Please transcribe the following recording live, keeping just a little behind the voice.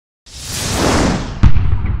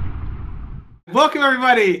Welcome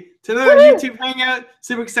everybody to another YouTube Hangout.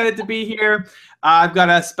 Super excited to be here. I've got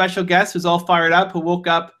a special guest who's all fired up, who woke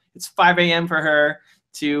up. It's 5 a.m. for her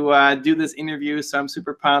to do this interview, so I'm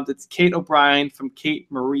super pumped. It's Kate O'Brien from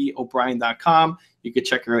KateMareeO'Brien.com. You can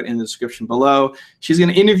check her out in the description below. She's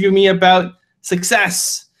going to interview me about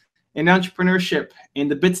success and entrepreneurship and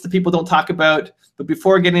the bits that people don't talk about. But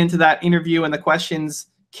before getting into that interview and the questions,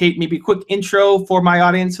 Kate, maybe a quick intro for my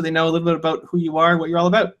audience so they know a little bit about who you are, what you're all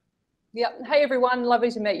about. Yep. Hey everyone,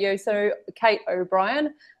 lovely to meet you. So Kate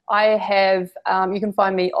O'Brien. I have, you can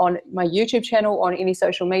find me on my YouTube channel, on any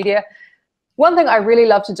social media. One thing I really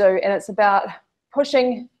love to do, and it's about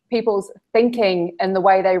pushing people's thinking in the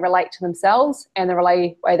way they relate to themselves and the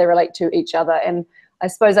way they relate to each other. And I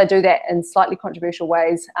suppose I do that in slightly controversial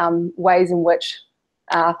ways, ways in which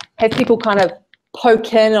have people kind of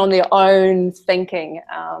poke in on their own thinking.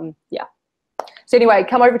 Yeah. So anyway,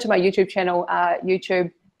 come over to my YouTube channel,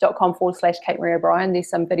 youtube.com/Kate Maree O'Brien. There's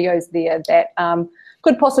some videos there that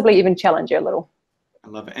could possibly even challenge you a little. I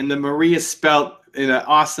love it. And the Maree is spelled in an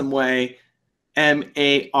awesome way,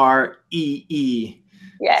 M-A-R-E-E.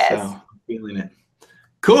 Yes. So I'm feeling it.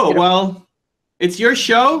 Cool. Well, it's your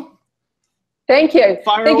show. Thank you.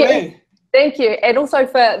 Fire away. Thank you. And also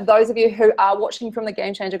for those of you who are watching from the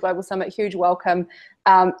Game Changer Global Summit, huge welcome.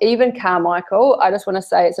 Evan Carmichael, I just want to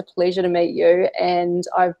say it's a pleasure to meet you. And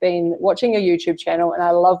I've been watching your YouTube channel and I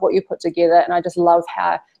love what you put together. And I just love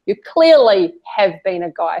how you clearly have been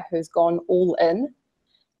a guy who's gone all in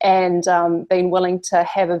and been willing to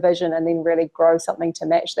have a vision and then really grow something to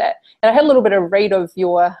match that. And I had a little bit of read of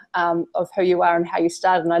your of who you are and how you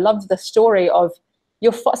started. And I loved the story of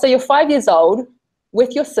so you're 5 years old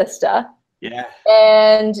with your sister. Yeah.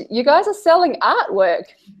 And you guys are selling artwork.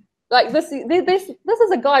 Like this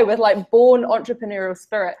is a guy with like born entrepreneurial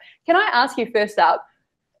spirit. Can I ask you first up,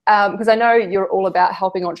 because I know you're all about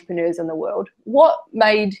helping entrepreneurs in the world, what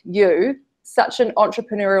made you such an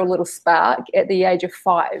entrepreneurial little spark at the age of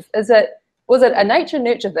 5? Was it a nature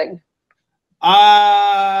nurture thing?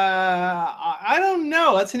 I don't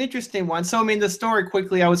know. That's an interesting one. So I mean, the story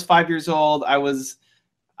quickly, I was 5 years old.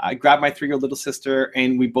 I grabbed my 3-year-old little sister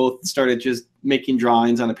and we both started just making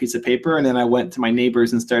drawings on a piece of paper. And then I went to my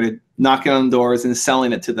neighbors and started knocking on doors and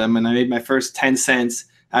selling it to them. And I made my first 10 cents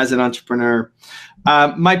as an entrepreneur.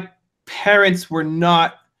 My parents were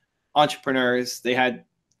not entrepreneurs. They had,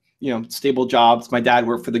 stable jobs. My dad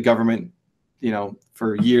worked for the government,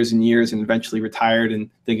 for years and years and eventually retired and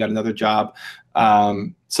then got another job.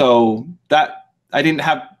 So that I didn't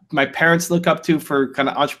have my parents look up to for kind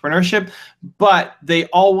of entrepreneurship, but they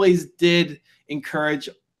always did encourage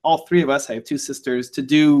all three of us, I have 2 sisters, to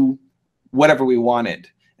do whatever we wanted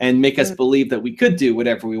and make us believe that we could do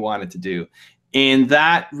whatever we wanted to do. And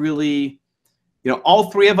that really,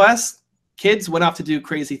 all 3 of us kids went off to do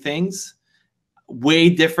crazy things, way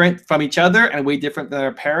different from each other and way different than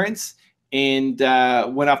our parents, and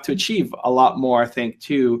went off to achieve a lot more, I think,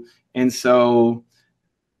 too. And so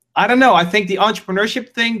I don't know. I think the entrepreneurship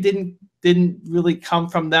thing didn't really come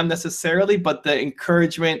from them necessarily, but the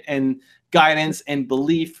encouragement and guidance and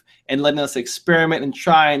belief and letting us experiment and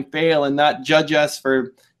try and fail and not judge us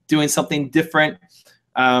for doing something different.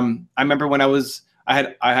 I remember when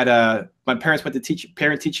my parents went to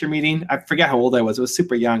parent-teacher meeting. I forget how old I was. I was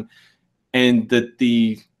super young, and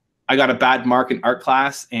I got a bad mark in art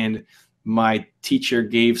class, and my teacher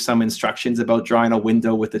gave some instructions about drawing a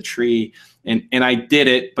window with a tree, and I did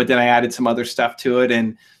it, but then I added some other stuff to it,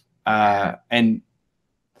 and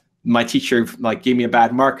my teacher gave me a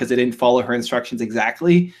bad mark because I didn't follow her instructions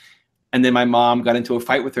exactly. And then my mom got into a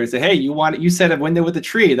fight with her and said, "Hey, you said a window with a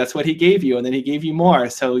tree. That's what he gave you, and then he gave you more.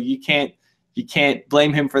 So you can't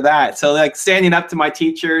blame him for that." So standing up to my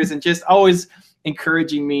teachers and just always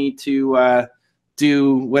encouraging me to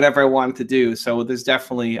do whatever I wanted to do. So there's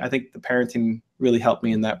definitely, I think the parenting really helped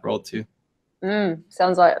me in that role too.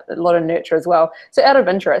 Sounds like a lot of nurture as well. So out of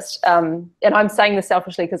interest, and I'm saying this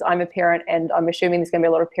selfishly because I'm a parent and I'm assuming there's going to be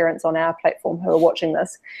a lot of parents on our platform who are watching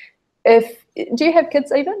this. Do you have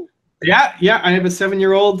kids even? Yeah. I have a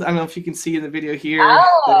 7-year-old. I don't know if you can see in the video here.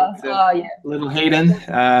 Yeah. Little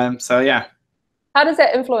Hayden. So yeah. How does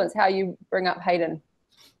that influence how you bring up Hayden?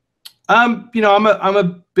 I'm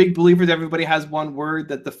a big believer that everybody has one word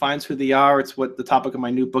that defines who they are. It's what the topic of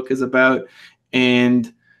my new book is about.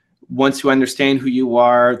 And once you understand who you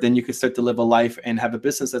are, then you can start to live a life and have a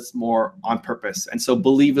business that's more on purpose. And so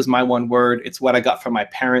believe is my one word. It's what I got from my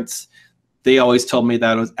parents. They always told me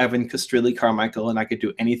that I was Evan Carmichael and I could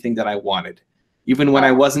do anything that I wanted. Even when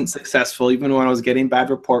I wasn't successful, even when I was getting bad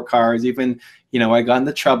report cards, even, I got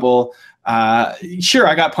into trouble. Sure,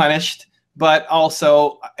 I got punished, but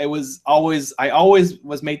also I always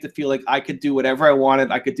was made to feel like I could do whatever I wanted.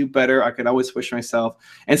 I could do better. I could always push myself.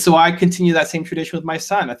 And so I continue that same tradition with my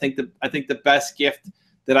son. I think the best gift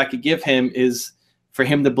that I could give him is for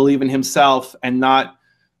him to believe in himself and not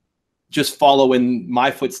just follow in my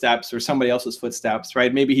footsteps or somebody else's footsteps,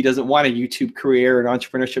 right? Maybe he doesn't want a YouTube career, an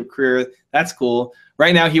entrepreneurship career. That's cool.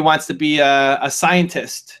 Right now, he wants to be a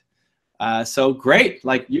scientist. So great,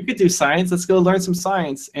 like you could do science. Let's go learn some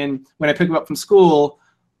science. And when I pick him up from school,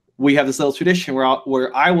 we have this little tradition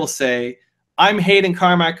where I will say, I'm Hayden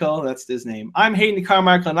Carmichael. That's his name. I'm Hayden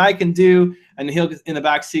Carmichael, and I can do, and he'll in the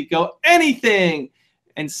back seat go, anything.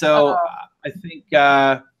 And so I think,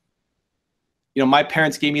 my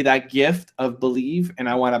parents gave me that gift of believe, and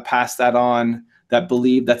I want to pass that on, that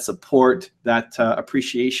believe, that support, that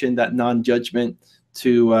appreciation, that non-judgment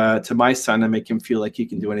to my son, and make him feel like he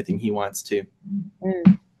can do anything he wants to.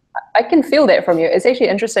 I can feel that from you. It's actually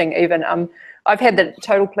interesting. Even I've had the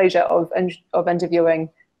total pleasure of interviewing,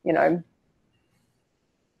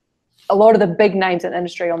 a lot of the big names in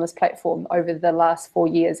industry on this platform over the last 4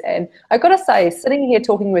 years. And I got to say, sitting here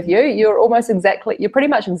talking with you, you're pretty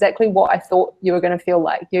much exactly what I thought you were going to feel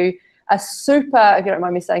like. You are super, if you don't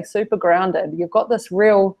mind me saying, super grounded. You've got this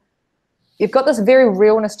very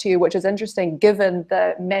realness to you, which is interesting given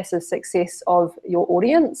the massive success of your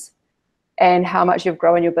audience and how much you've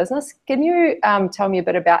grown your business. Can you tell me a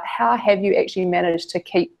bit about how have you actually managed to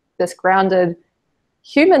keep this grounded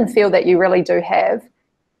human feel that you really do have,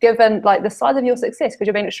 given like the size of your success, because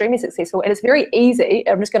you've been extremely successful? And it's very easy,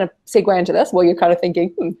 I'm just going to segue into this while you're kind of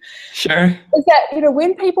thinking, Sure. Is that,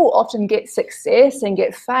 when people often get success and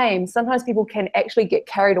get fame, sometimes people can actually get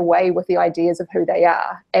carried away with the ideas of who they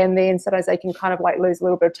are. And then sometimes they can kind of like lose a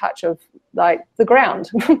little bit of touch of like the ground.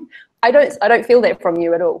 I don't feel that from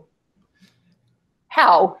you at all.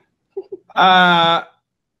 How? I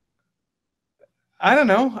don't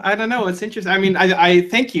know. It's interesting. I mean, I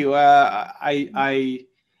thank you.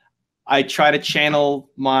 I try to channel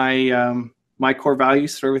my my core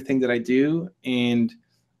values through everything that I do, and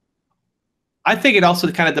I think it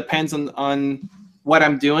also kind of depends on what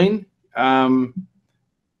I'm doing.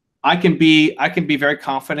 I can be very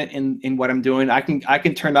confident in what I'm doing. I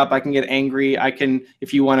can turn up. I can get angry. I can,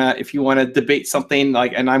 if you wanna debate something,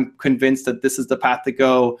 like, and I'm convinced that this is the path to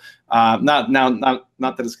go. Not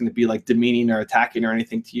that it's going to be like demeaning or attacking or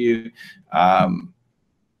anything to you.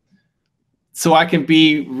 So I can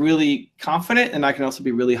be really confident, and I can also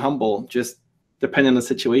be really humble, just depending on the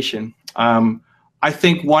situation. I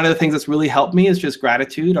think one of the things that's really helped me is just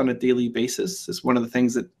gratitude on a daily basis. It's one of the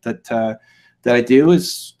things that I do.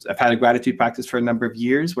 Is I've had a gratitude practice for a number of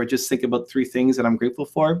years, where I just think about 3 things that I'm grateful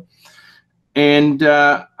for. And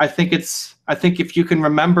I think if you can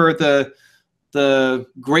remember the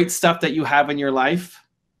great stuff that you have in your life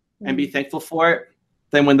and be thankful for it,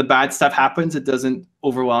 then when the bad stuff happens, it doesn't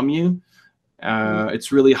overwhelm you.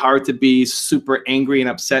 It's really hard to be super angry and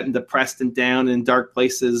upset and depressed and down in dark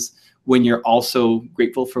places when you're also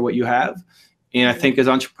grateful for what you have. And I think as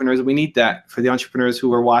entrepreneurs, we need that. For the entrepreneurs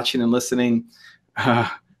who are watching and listening,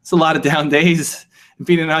 it's a lot of down days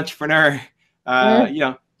being an entrepreneur.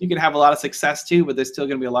 You can have a lot of success too, but there's still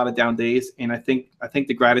going to be a lot of down days. And I think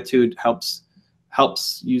the gratitude helps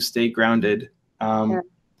you stay grounded. I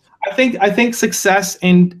think success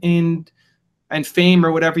and fame,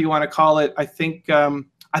 or whatever you want to call it, I think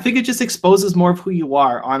it just exposes more of who you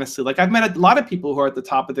are, honestly. Like, I've met a lot of people who are at the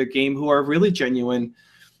top of their game, who are really genuine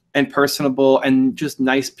and personable and just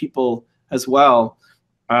nice people as well.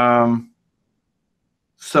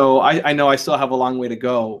 So I know I still have a long way to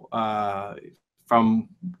go from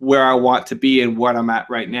where I want to be and what I'm at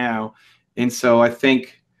right now. And so I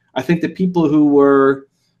think the people who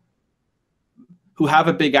have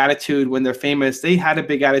a big attitude when they're famous, they had a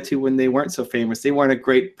big attitude when they weren't so famous. They weren't a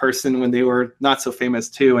great person when they were not so famous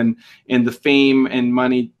too. And the fame and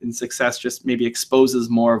money and success just maybe exposes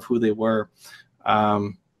more of who they were.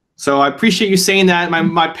 So I appreciate you saying that.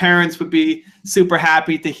 My parents would be super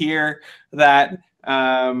happy to hear that.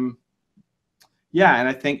 And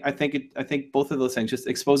I think both of those things just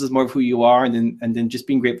exposes more of who you are, and then just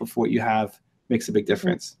being grateful for what you have makes a big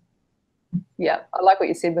difference. Yeah, I like what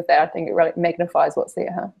you said with that. I think it really magnifies what's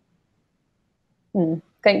there, huh?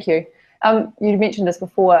 Thank you. You mentioned this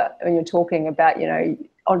before when you're talking about,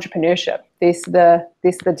 entrepreneurship. There's the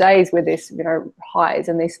days where there's, highs,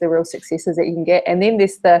 and there's the real successes that you can get, and then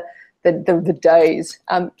there's the days.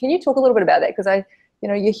 Can you talk a little bit about that? Because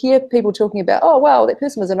you hear people talking about, oh wow, that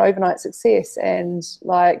person was an overnight success, and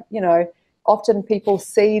often people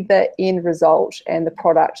see the end result and the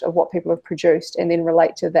product of what people have produced and then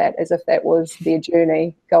relate to that as if that was their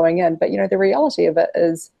journey going in. But the reality of it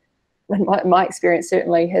is, my experience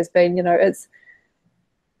certainly has been,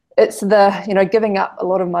 it's the, giving up a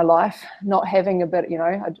lot of my life, not having a bit,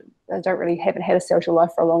 I don't really haven't had a social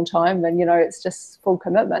life for a long time, and it's just full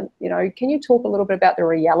commitment. Can you talk a little bit about the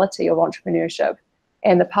reality of entrepreneurship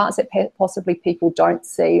and the parts that possibly people don't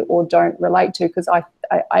see or don't relate to? Because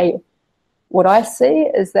what I see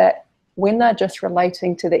is that when they're just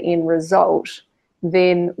relating to the end result,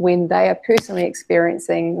 then when they are personally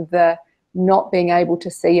experiencing the not being able to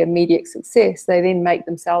see immediate success, they then make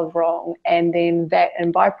themselves wrong, and then that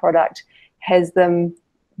in byproduct has them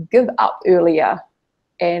give up earlier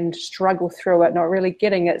and struggle through it, not really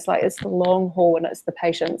getting it. It's like it's the long haul and it's the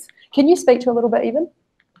patience. Can you speak to a little bit, Evan?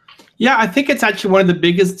 Yeah, I think it's actually one of the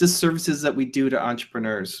biggest disservices that we do to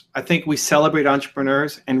entrepreneurs. I think we celebrate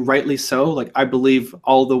entrepreneurs, and rightly so. Like, I believe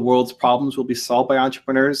all the world's problems will be solved by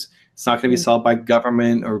entrepreneurs. It's not going to be solved by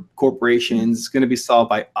government or corporations. It's going to be solved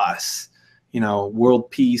by us.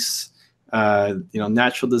 World peace,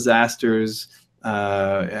 natural disasters,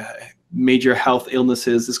 major health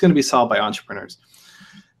illnesses. It's going to be solved by entrepreneurs.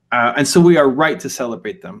 And so we are right to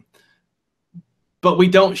celebrate them. But we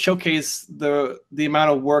don't showcase the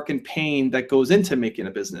amount of work and pain that goes into making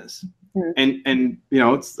a business. And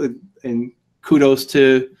kudos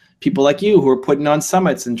to people like you who are putting on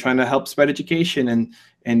summits and trying to help spread education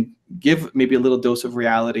and give maybe a little dose of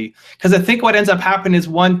reality. Because I think what ends up happening is,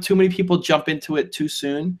 one, too many people jump into it too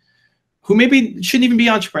soon, who maybe shouldn't even be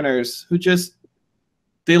entrepreneurs, who just,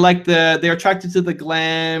 they're attracted to the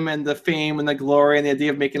glam and the fame and the glory and the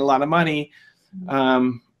idea of making a lot of money.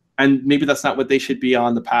 And maybe that's not what they should be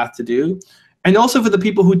on the path to do. And also for the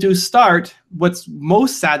people who do start, what's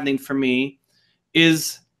most saddening for me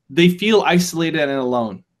is they feel isolated and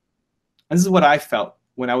alone. And this is what I felt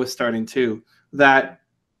when I was starting too, that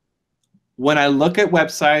when I look at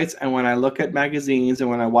websites and when I look at magazines and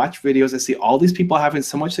when I watch videos, I see all these people having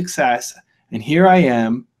so much success. And here I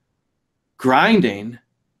am grinding,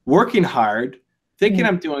 working hard, thinking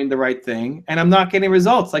I'm doing the right thing, and I'm not getting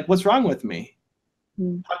results. Like, what's wrong with me?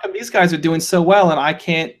 How come these guys are doing so well and I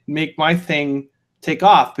can't make my thing take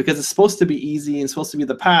off? Because it's supposed to be easy and supposed to be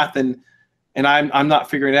the path, and I'm not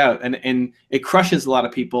figuring it out, and it crushes a lot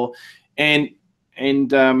of people, and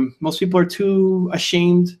most people are too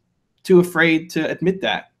ashamed, too afraid to admit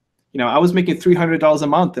that. I was making $300 a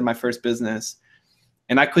month in my first business,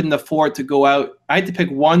 and I couldn't afford to go out. I had to pick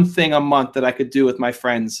one thing a month that I could do with my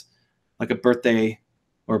friends, like a birthday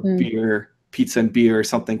or beer. Pizza and beer or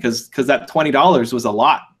something, because that $20 was a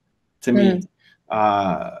lot to me.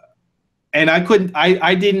 And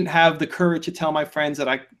I didn't have the courage to tell my friends that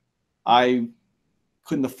I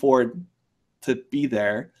couldn't afford to be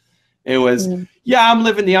there. It was, yeah, I'm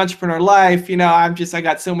living the entrepreneur life. I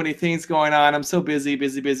got so many things going on. I'm so busy,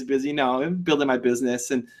 I'm building my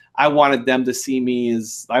business. And I wanted them to see me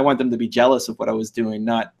I want them to be jealous of what I was doing,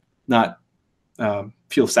 not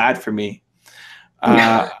feel sad for me.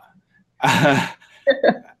 And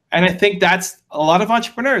I think that's a lot of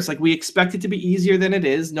entrepreneurs. Like, we expect it to be easier than it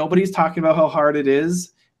is. Nobody's talking about how hard it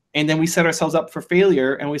is. And then we set ourselves up for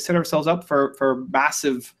failure, and we set ourselves up for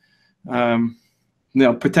massive,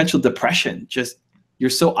 potential depression. Just,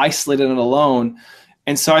 you're so isolated and alone.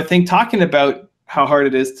 And so I think talking about how hard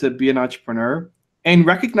it is to be an entrepreneur and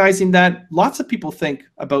recognizing that lots of people think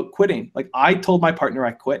about quitting. Like, I told my partner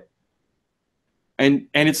I quit. And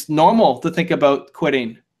it's normal to think about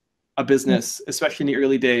quitting a business, especially in the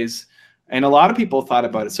early days. And a lot of people thought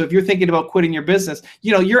about it. So if you're thinking about quitting your business,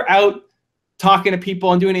 you're out talking to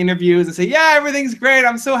people and doing interviews and say, yeah, everything's great,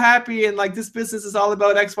 I'm so happy, and like, this business is all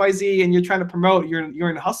about XYZ, and you're trying to promote, you're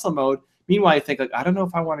in hustle mode. Meanwhile, you think, like, I don't know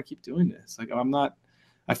if I want to keep doing this. Like,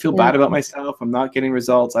 I feel bad about myself. I'm not getting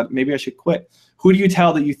results. Maybe I should quit. Who do you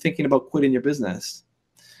tell that you're thinking about quitting your business?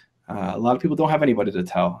 A lot of people don't have anybody to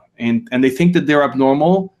tell. And they think that they're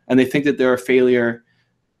abnormal, and they think that they're a failure,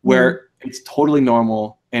 where it's totally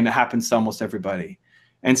normal and it happens to almost everybody.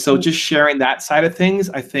 And so just sharing that side of things,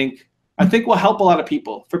 I think will help a lot of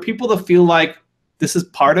people. For people to feel like this is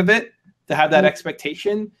part of it, to have that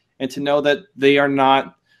expectation, and to know that they are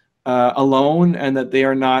not alone, and that they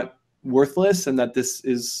are not worthless, and that this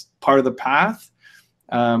is part of the path.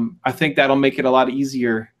 I think that'll make it a lot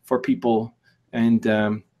easier for people, and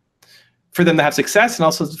for them to have success, and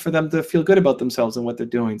also for them to feel good about themselves and what they're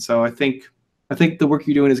doing. So I think the work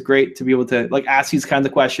you're doing is great, to be able to, like, ask these kinds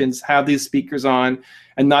of questions, have these speakers on,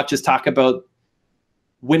 and not just talk about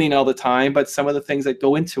winning all the time, but some of the things that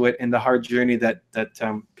go into it and the hard journey that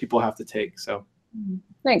people have to take. So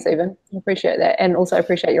thanks, Evan. I appreciate that, and also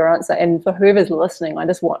appreciate your answer. And for whoever's listening,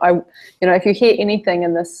 if you hear anything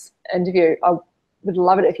in this interview, I would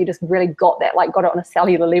love it if you just really got that, like, got it on a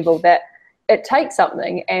cellular level, that it takes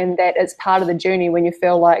something, and that it's part of the journey when you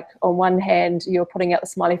feel like on one hand you're putting out the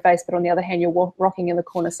smiley face, but on the other hand you're rocking in the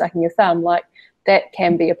corner sucking your thumb. Like, that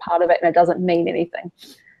can be a part of it, and it doesn't mean anything.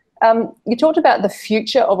 You talked about the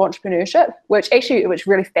future of entrepreneurship, which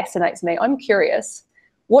really fascinates me. I'm curious,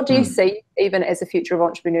 what do you see even as the future of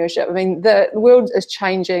entrepreneurship? I mean, the world is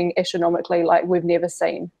changing astronomically like we've never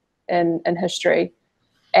seen in history.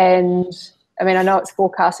 And I mean, I know it's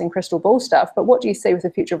forecasting crystal ball stuff, but what do you see with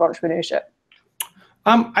the future of entrepreneurship?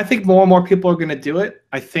 I think more and more people are going to do it.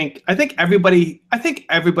 I think everybody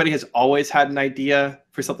has always had an idea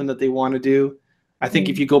for something that they want to do. I think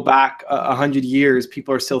if you go back 100 years,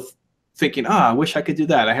 people are still thinking, I wish I could do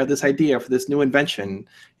that. I have this idea for this new invention,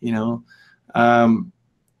 you know.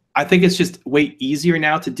 I think it's just way easier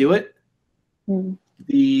now to do it.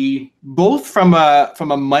 Both from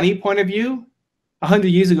a money point of view, 100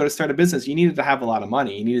 years ago to start a business, you needed to have a lot of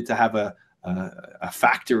money. You needed to have a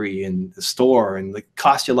factory and a store, and it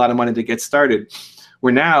cost you a lot of money to get started.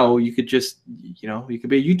 Where now you could just, you could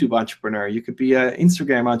be a YouTube entrepreneur, you could be an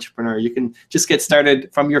Instagram entrepreneur, you can just get started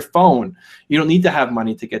from your phone. You don't need to have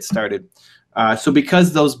money to get started. So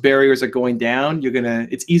because those barriers are going down,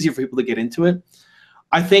 it's easier for people to get into it.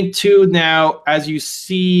 I think too now, as you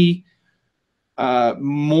see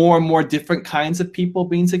more and more different kinds of people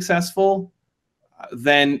being successful,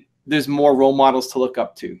 then there's more role models to look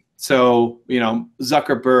up to. So,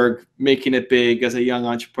 Zuckerberg making it big as a young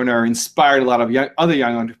entrepreneur inspired a lot of other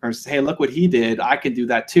young entrepreneurs to say, hey, look what he did. I can do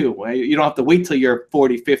that too. You don't have to wait till you're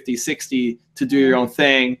 40, 50, 60 to do your own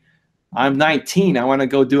thing. I'm 19. I want to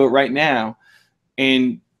go do it right now.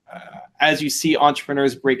 And as you see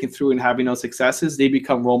entrepreneurs breaking through and having those successes, they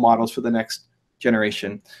become role models for the next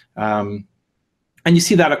generation. And you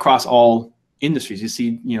see that across all industries. You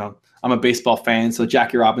see, I'm a baseball fan, so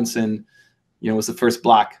Jackie Robinson, was the first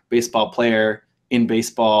Black baseball player in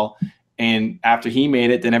baseball, and after he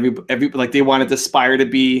made it, then every they wanted to aspire to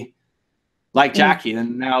be like Jackie.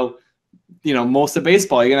 And now, most of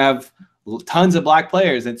baseball, you're gonna have tons of Black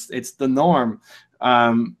players. It's the norm.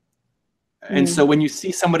 And so when you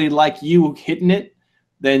see somebody like you hitting it,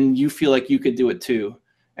 then you feel like you could do it too.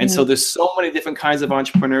 And so there's so many different kinds of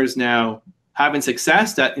entrepreneurs now having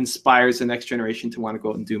success that inspires the next generation to want to go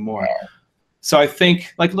out and do more. Yeah. So I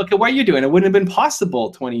think, look at what you're doing. It wouldn't have been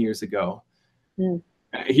possible 20 years ago.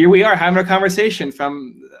 Here we are having a conversation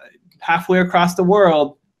from halfway across the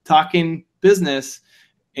world, talking business.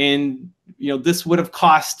 And, this would have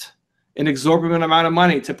cost an exorbitant amount of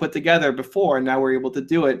money to put together before. And now we're able to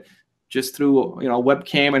do it just through, a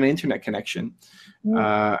webcam and an internet connection.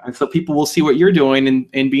 And so people will see what you're doing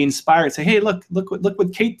and be inspired. Say, hey, look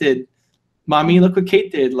what Kate did. Mommy, look what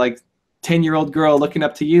Kate did. 10-year-old girl looking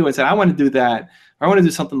up to you and said, I want to do that, or I want to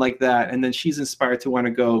do something like that. And then she's inspired to want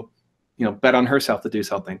to go, bet on herself to do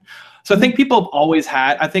something. So I think people have always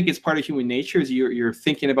had, I think it's part of human nature, is you're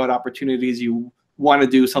thinking about opportunities, you want to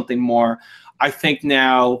do something more. I think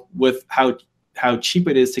now with how cheap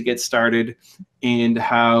it is to get started and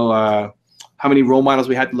how many role models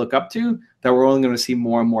we had to look up to, that we're only going to see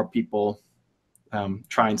more and more people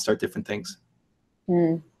try and start different things.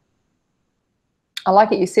 I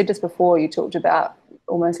like it. You said this before. You talked about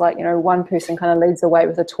almost like, one person kind of leads the way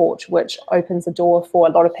with a torch, which opens the door for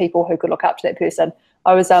a lot of people who could look up to that person.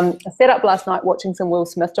 I was set up last night watching some Will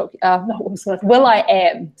I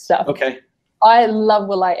Am stuff. Okay. I love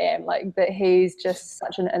Will I Am, that he's just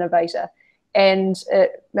such an innovator. And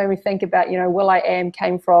it made me think about, Will I Am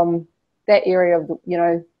came from that area of,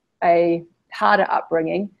 a harder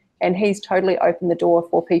upbringing, and he's totally opened the door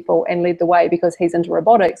for people and led the way because he's into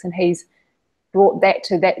robotics and he's brought that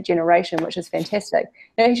to that generation, which is fantastic.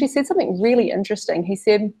 Now, he said something really interesting. He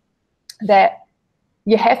said that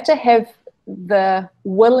you have to have the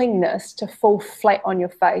willingness to fall flat on your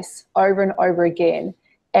face over and over again,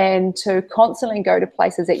 and to constantly go to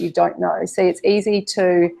places that you don't know. See, it's easy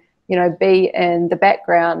to, be in the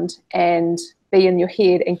background and be in your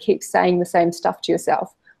head and keep saying the same stuff to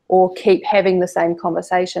yourself or keep having the same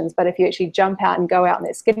conversations. But if you actually jump out and go out in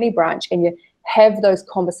that skinny branch and you have those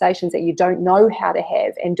conversations that you don't know how to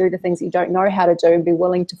have and do the things that you don't know how to do and be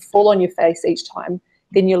willing to fall on your face each time,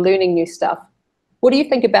 then you're learning new stuff. What do you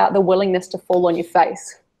think about the willingness to fall on your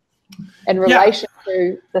face in relation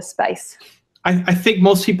to the space? I think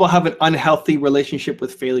most people have an unhealthy relationship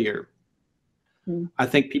with failure. I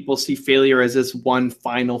think people see failure as this one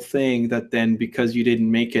final thing that then because you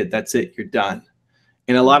didn't make it, that's it, you're done.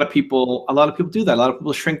 And a lot of people do that. A lot of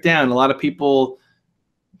people shrink down. A lot of people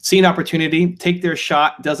see an opportunity, take their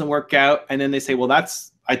shot, doesn't work out, and then they say, well,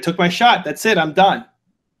 I took my shot, that's it, I'm done.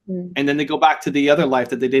 And then they go back to the other life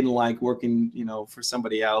that they didn't like, working, for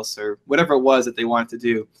somebody else or whatever it was that they wanted to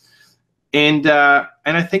do. And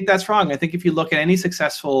I think that's wrong. I think if you look at any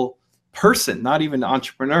successful person, not even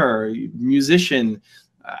entrepreneur, musician,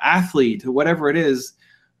 athlete, whatever it is,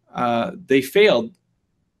 they failed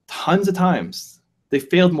tons of times. They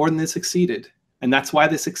failed more than they succeeded. And that's why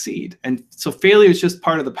they succeed. And so failure is just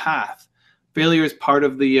part of the path. Failure is part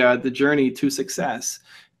of the journey to success.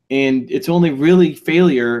 And it's only really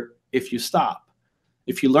failure if you stop.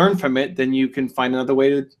 If you learn from it, then you can find another way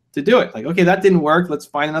to do it. Like, okay, that didn't work. Let's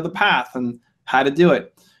find another path and how to do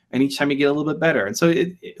it. And each time you get a little bit better. And so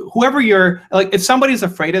whoever you're, like, if somebody's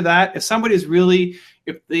afraid of that, if somebody's really,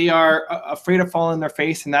 if they are afraid of falling on their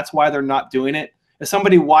face and that's why they're not doing it, if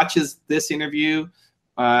somebody watches this interview,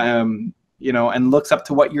 you know, and looks up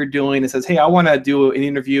to what you're doing and says, hey, I want to do an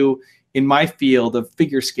interview in my field of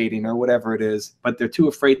figure skating or whatever it is, but they're too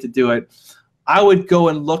afraid to do it, I would go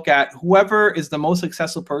and look at whoever is the most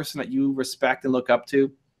successful person that you respect and look up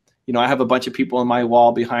to. You know, I have a bunch of people on my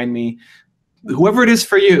wall behind me. Whoever it is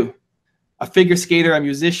for you, a figure skater, a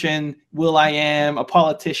musician, will.i.am, a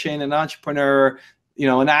politician, an entrepreneur, you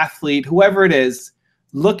know, an athlete, whoever it is,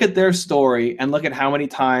 look at their story and look at how many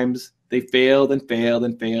times they failed and failed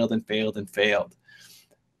and failed and failed and failed,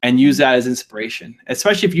 and use that as inspiration,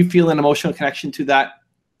 especially if you feel an emotional connection to that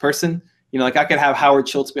person. You know, like I could have Howard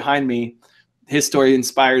Schultz behind me. His story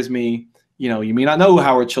inspires me. You know, you may not know who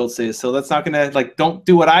Howard Schultz is, so that's not gonna, like, don't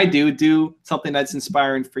do what I do. Do something that's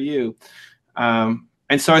inspiring for you.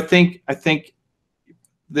 And so I think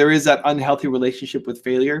there is that unhealthy relationship with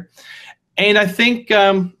failure. And I think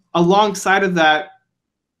alongside of that,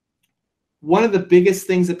 one of the biggest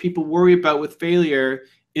things that people worry about with failure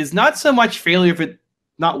is not so much failure of it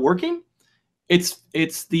not working. It's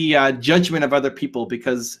the judgment of other people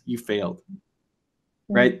because you failed,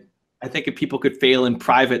 right? I think if people could fail in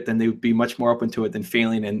private, then they would be much more open to it than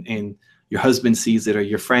failing and your husband sees it or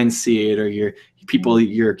your friends see it or your people,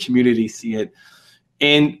 your community see it.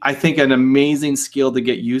 And I think an amazing skill to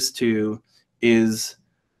get used to is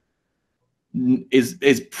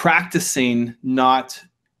practicing not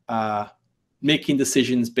making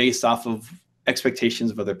decisions based off of expectations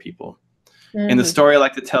of other people. And the story I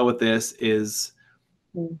like to tell with this is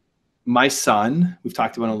my son, we've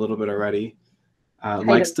talked about it a little bit already,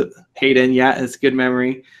 likes to, Hayden, yeah, it's a good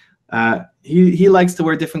memory. He likes to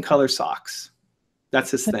wear different color socks.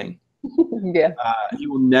 That's his thing. Yeah. He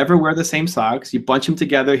will never wear the same socks. You bunch them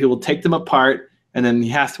together, he will take them apart, and then he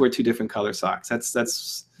has to wear 2 different color socks.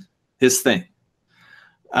 That's his thing.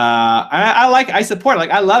 I support it. Like,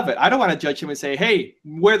 I love it. I don't want to judge him and say, hey,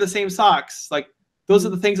 wear the same socks. Like, those are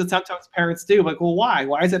the things that sometimes parents do. Like, well, why?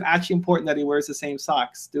 Why is it actually important that he wears the same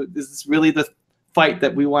socks? Is this really the fight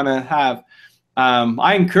that we want to have?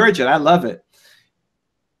 I encourage it. I love it.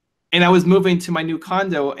 And I was moving to my new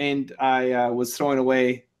condo, and I was throwing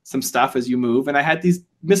away some stuff as you move, and I had these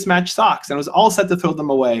mismatched socks, and I was all set to throw them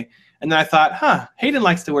away. And then I thought, Hayden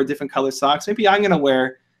likes to wear different color socks. Maybe I'm going to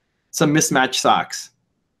wear some mismatched socks.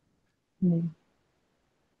 And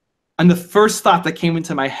the first thought that came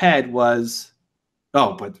into my head was,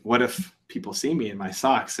 oh, but what if people see me in my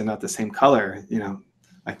socks and not the same color? You know,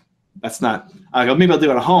 that's not, maybe I'll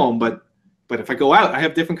do it at home, but if I go out, I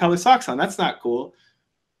have different color socks on. That's not cool.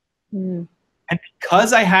 And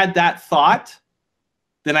because I had that thought,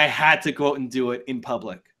 then I had to go out and do it in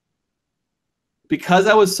public. Because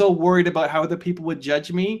I was so worried about how other people would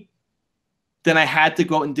judge me, then I had to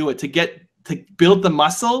go out and do it to build the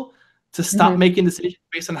muscle to stop making decisions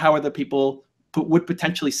based on how other people would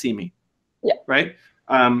potentially see me. Yeah. Right.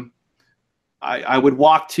 I would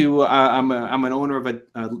walk to, I'm an owner of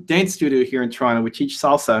a dance studio here in Toronto. We teach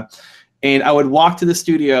salsa, and I would walk to the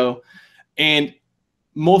studio, and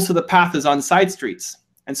most of the path is on side streets.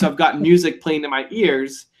 And so I've got music playing in my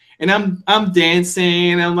ears, and I'm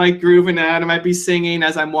dancing, and I'm like grooving out, I might be singing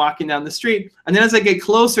as I'm walking down the street. And then as I get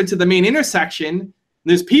closer to the main intersection,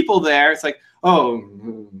 there's people there. It's like,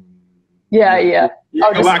 oh, yeah.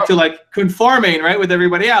 You go back to like conforming, right, with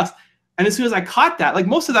everybody else. And as soon as I caught that, like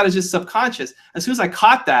most of that is just subconscious. As soon as I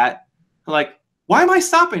caught that, I'm like, why am I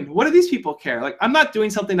stopping? What do these people care? Like, I'm not doing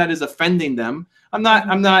something that is offending them. I'm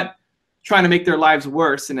not trying to make their lives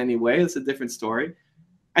worse in any way. It's a different story.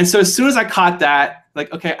 And so as soon as I caught that,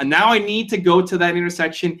 like, okay, and now I need to go to that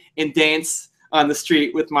intersection and dance on the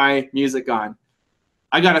street with my music on.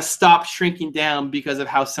 I got to stop shrinking down because of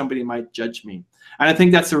how somebody might judge me. And I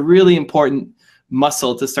think that's a really important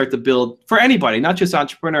muscle to start to build for anybody, not just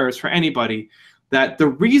entrepreneurs, for anybody, that the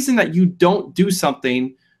reason that you don't do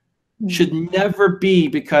something should never be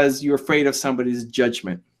because you're afraid of somebody's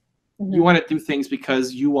judgment. You want to do things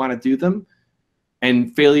because you want to do them,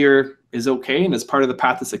 and failure is okay and it's part of the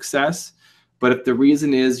path to success. But if the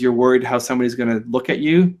reason is you're worried how somebody's going to look at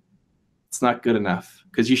you, it's not good enough,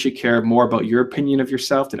 because you should care more about your opinion of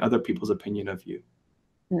yourself than other people's opinion of you.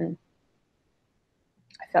 I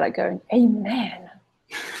feel like going, amen.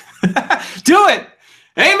 Do it.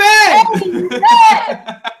 Amen.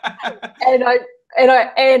 Amen.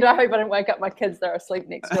 And I hope I don't wake up my kids that are asleep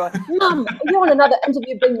next door. Mum, are you on another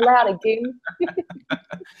interview being loud again?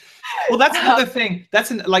 Well, that's another thing.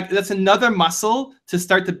 That's another muscle to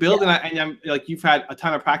start to build. Yeah. And I'm like, you've had a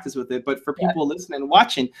ton of practice with it, but for people listening and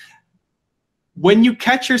watching, when you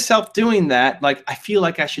catch yourself doing that, like, I feel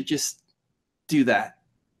like I should just do that.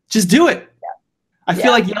 Just do it. Yeah. I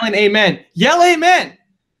feel like yelling amen. Yell amen.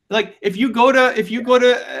 Like, if you go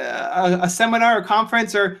to a seminar or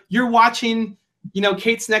conference, or you're watching, you know,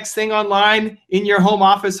 Kate's Next Thing online in your home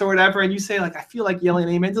office or whatever, and you say, like, I feel like yelling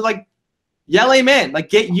amen, to, like, yell amen. Like,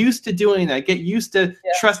 get used to doing that. Get used to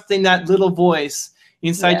trusting that little voice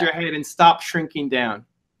inside your head and stop shrinking down.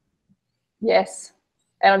 Yes.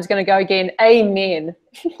 And I'm just going to go again. Amen.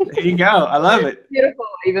 There you go. I love it. Beautiful.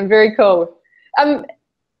 Even very cool.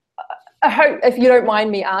 I hope, if you don't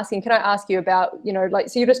mind me asking, can I ask you about, you know, like,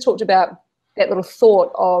 so you just talked about that little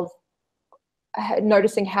thought of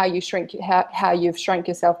noticing how you shrink, how you've shrunk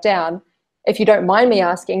yourself down. If you don't mind me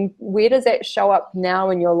asking, where does that show up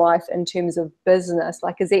now in your life in terms of business?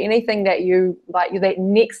 Like, is there anything that you, like, that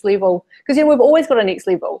next level? Because, you know, we've always got a next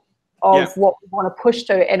level of what we want to push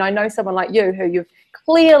to. And I know someone like you who you've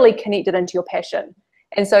clearly connected into your passion.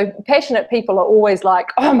 And so passionate people are always like,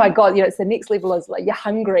 oh my God, you know, it's the next level, is like, you're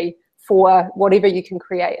hungry for whatever you can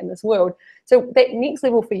create in this world. So that next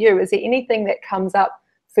level for you, is there anything that comes up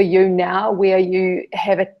for you now where you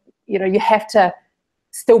have a, you know, you have to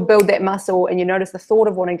still build that muscle, and you notice the thought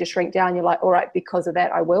of wanting to shrink down, you're like, all right, because of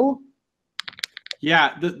that, I will?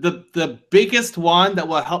 Yeah, the biggest one that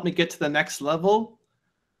will help me get to the next level,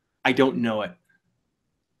 I don't know it,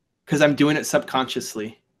 because I'm doing it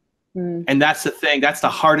subconsciously. And that's the thing. That's the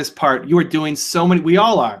hardest part. You are doing so many, we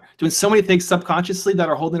all are doing so many things subconsciously that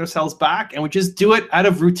are holding ourselves back, and we just do it out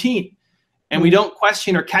of routine, and we don't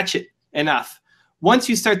question or catch it enough. Once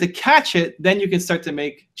you start to catch it, then you can start to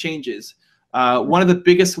make changes. One of the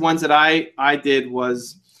biggest ones that I did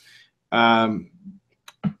was, I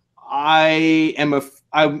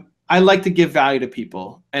like to give value to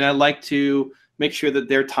people, and I like to make sure that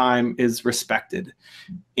their time is respected.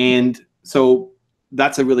 And so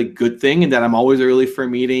that's a really good thing, and that I'm always early for a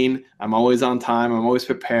meeting. I'm always on time. I'm always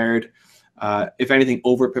prepared. If anything,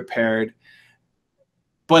 over prepared.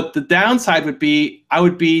 But the downside would be, I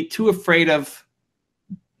would be too afraid of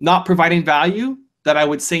not providing value that I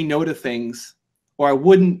would say no to things, or I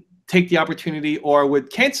wouldn't take the opportunity, or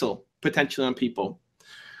would cancel potentially on people,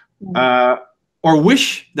 or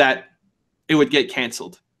wish that it would get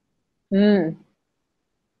canceled. Where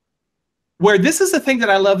this is the thing that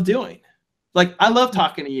I love doing. Like, I love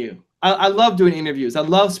talking to you. I love doing interviews. I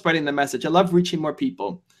love spreading the message. I love reaching more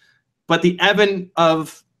people. But the Evan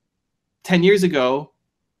of 10 years ago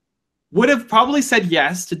would have probably said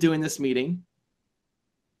yes to doing this meeting.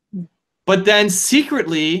 But then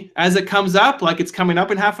secretly, as it comes up, like it's coming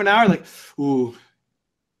up in half an hour, like, ooh,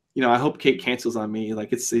 you know, I hope Kate cancels on me.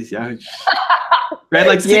 Like, it's yeah. Right?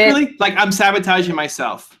 Like, secretly, like, I'm sabotaging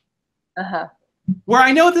myself. Where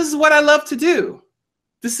I know this is what I love to do.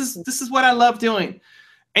 This is what I love doing.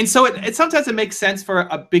 And so it sometimes it makes sense for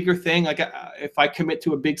a bigger thing. Like, if I commit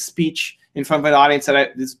to a big speech in front of an audience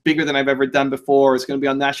that is bigger than I've ever done before, it's going to be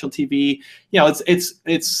on national TV. You know,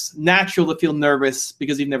 it's natural to feel nervous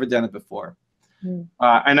because you've never done it before.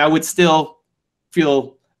 And I would still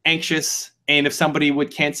feel anxious. And if somebody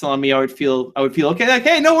would cancel on me, I would feel okay. Like,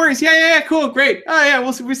 hey, no worries. Yeah, cool, great. Oh yeah,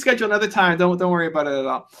 we'll reschedule another time. Don't worry about it at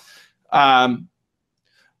all.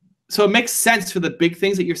 So it makes sense for the big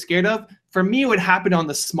things that you're scared of. For me, it would happen on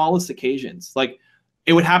the smallest occasions. Like,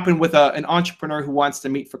 it would happen with an entrepreneur who wants to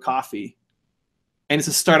meet for coffee, and it's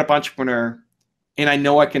a startup entrepreneur, and I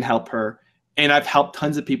know I can help her, and I've helped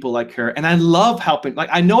tons of people like her, and I love helping. Like,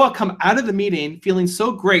 I know I'll come out of the meeting feeling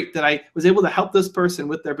so great that I was able to help this person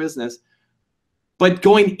with their business, but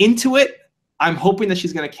going into it, I'm hoping that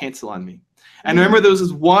she's going to cancel on me. And I remember there was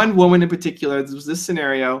this one woman in particular. There was this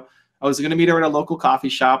scenario. I was going to meet her at a local coffee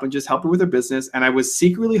shop and just help her with her business. And I was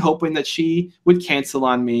secretly hoping that she would cancel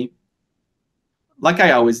on me, like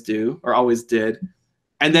I always do, or always did.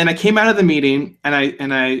 And then I came out of the meeting, and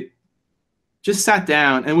I just sat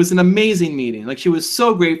down, and it was an amazing meeting. Like, she was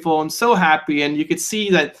so grateful and so happy. And you could see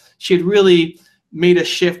that she had really made a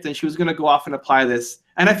shift, and she was going to go off and apply this.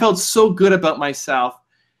 And I felt so good about myself.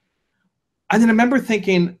 And then I remember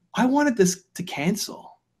thinking, I wanted this to cancel.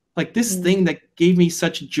 Like, this thing that gave me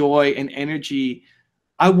such joy and energy,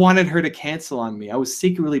 I wanted her to cancel on me. I was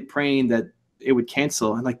secretly praying that it would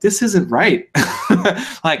cancel. And like, this isn't right.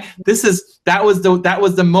 Like, that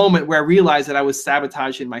was the moment where I realized that I was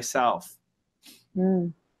sabotaging myself.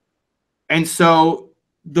 And so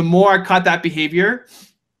the more I caught that behavior,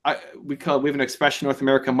 we have an expression in North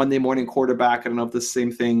America, Monday morning quarterback. I don't know if the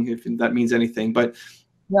same thing, if that means anything, but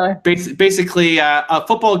no. Basically a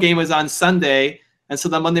football game is on Sunday. And so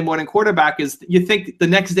the Monday morning quarterback is, you think the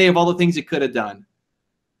next day of all the things you could have done.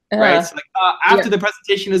 Right. So like, after the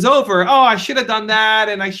presentation is over, I should have done that.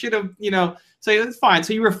 And I should have, so it's fine.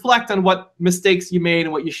 So you reflect on what mistakes you made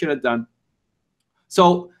and what you should have done.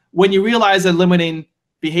 So when you realize a limiting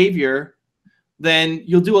behavior, then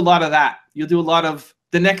you'll do a lot of that. You'll do a lot of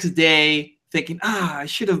the next day thinking, I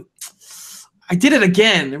did it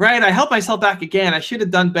again, right? I helped myself back again. I should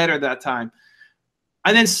have done better that time.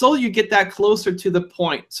 And then slowly you get that closer to the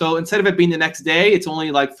point. So instead of it being the next day, it's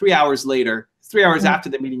only like 3 hours later, 3 hours after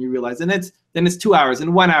the meeting, you realize, and then it's 2 hours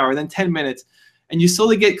and 1 hour, and then 10 minutes. And you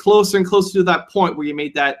slowly get closer and closer to that point where you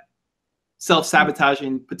made that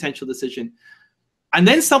self-sabotaging potential decision. And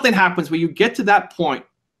then something happens where you get to that point.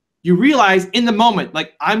 You realize in the moment,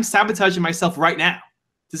 like, I'm sabotaging myself right now.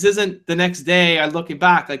 This isn't the next day I'm looking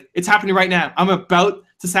back. Like, it's happening right now. I'm about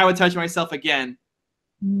to sabotage myself again.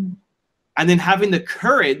 And then having the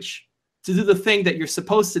courage to do the thing that you're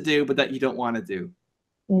supposed to do, but that you don't want to do.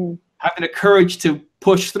 Having the courage to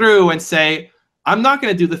push through and say, I'm not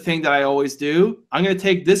going to do the thing that I always do. I'm going to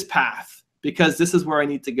take this path because this is where I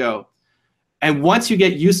need to go. And once you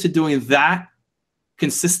get used to doing that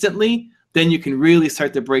consistently, then you can really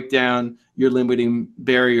start to break down your limiting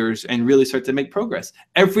barriers and really start to make progress.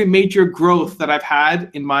 Every major growth that I've had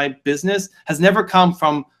in my business has never come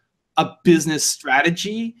from a business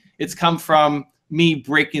strategy. It's come from me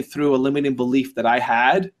breaking through a limiting belief that I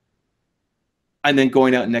had and then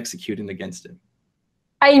going out and executing against it.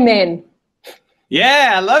 Amen.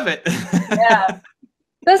 Yeah, I love it. Yeah.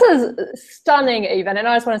 This is stunning, Evan, and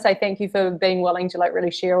I just want to say thank you for being willing to like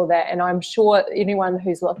really share all that. And I'm sure everyone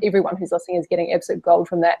who's listening is getting absolute gold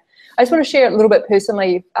from that. I just want to share it a little bit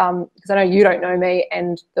personally because I know you don't know me,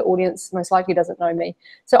 and the audience most likely doesn't know me.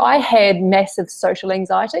 So I had massive social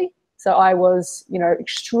anxiety. So I was,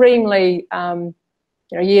 extremely,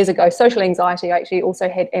 years ago, social anxiety. I actually also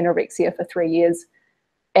had anorexia for 3 years,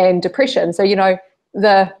 and depression. So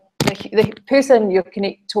the person you're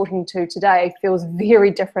talking to today feels very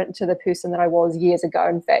different to the person that I was years ago.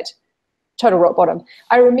 In fact, total rock bottom.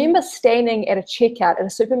 I remember standing at a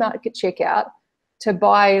supermarket checkout to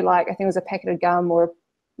buy, like, I think it was a packet of gum or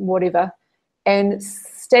whatever, and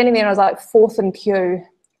standing there, and I was like fourth in queue,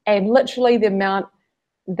 and literally the amount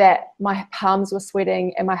that my palms were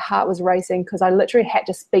sweating and my heart was racing because I literally had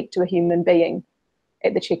to speak to a human being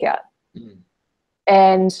at the checkout.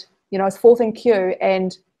 And, I was fourth in queue,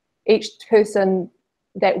 and each person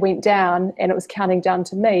that went down and it was counting down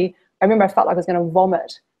to me, I remember I felt like I was going to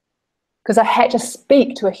vomit because I had to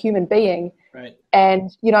speak to a human being. Right.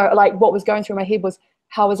 And, like what was going through my head was,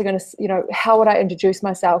 how was I going to, how would I introduce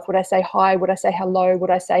myself? Would I say hi? Would I say hello?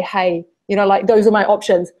 Would I say hey? Like those are my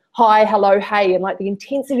options. Hi, hello, hey, and like the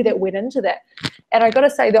intensity that went into that. And I got to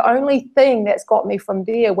say, the only thing that's got me from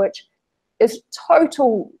there, which is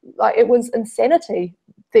total, like it was insanity,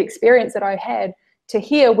 the experience that I had to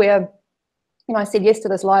hear where, I said yes to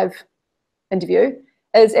this live interview,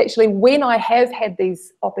 is actually when I have had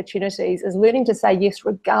these opportunities is learning to say yes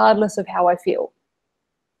regardless of how I feel.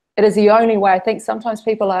 It is the only way. I think sometimes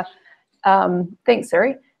people are, think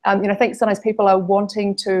sometimes people are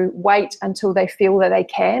wanting to wait until they feel that they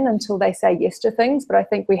can, until they say yes to things. But I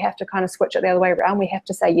think we have to kind of switch it the other way around. We have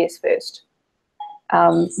to say yes first,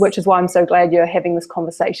 which is why I'm so glad you're having this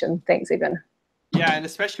conversation. Thanks, Evan. Yeah, and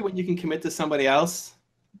especially when you can commit to somebody else.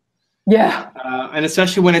 Yeah. And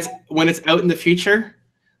especially when it's out in the future.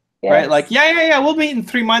 Yes. Right? Like, yeah, we'll meet in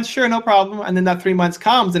 3 months. Sure, no problem. And then that 3 months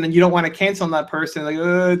comes, and then you don't want to cancel on that person. Like,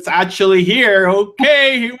 it's actually here.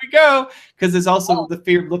 Okay, here we go. Because there's also the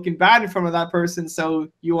fear of looking bad in front of that person. So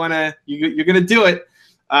you're going to do it.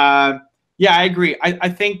 Yeah, I agree. I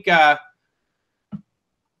think I'm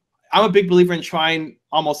a big believer in trying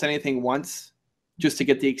almost anything once just to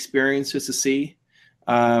get the experience, just to see.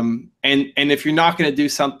 And if you're not going to do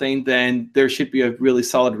something, then there should be a really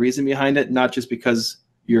solid reason behind it, not just because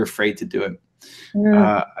you're afraid to do it.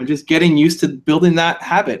 I'm just getting used to building that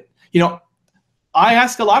habit. I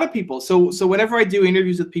ask a lot of people. So whenever I do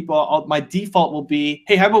interviews with people, my default will be,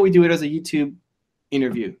 hey, how about we do it as a YouTube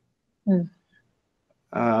interview?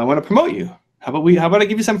 I want to promote you. How about I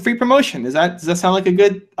give you some free promotion? Does that sound like a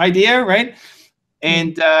good idea, right?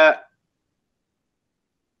 And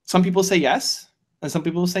some people say yes, and some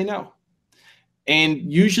people say no. And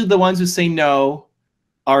usually the ones who say no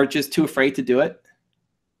are just too afraid to do it,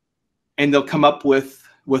 and they'll come up with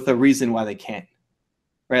a reason why they can't.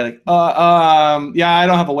 Right? Like, yeah, I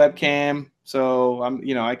don't have a webcam, so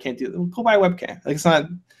I can't do it. Well, go buy a webcam. Like, it's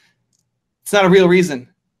not a real reason.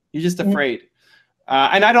 You're just afraid.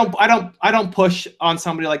 And I don't push on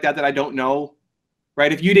somebody like that I don't know.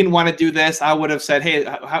 Right? If you didn't want to do this, I would have said, hey,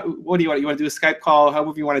 what do you want? You want to do a Skype call?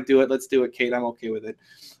 However you want to do it, let's do it, Kate. I'm okay with it.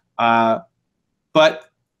 But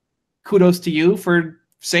kudos to you for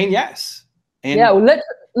saying yes. And yeah, well,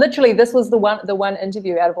 literally, this was the one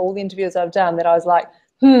interview out of all the interviews I've done that I was like,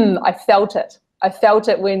 I felt it. I felt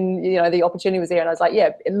it when the opportunity was there, and I was like,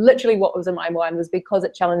 yeah. Literally, what was in my mind was, because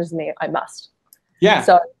it challenges me, I must. Yeah.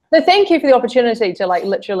 So thank you for the opportunity to like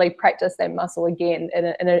literally practice that muscle again in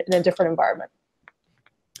a different environment.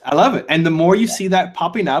 I love it. And the more you see that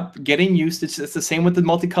popping up, getting used to it's the same with the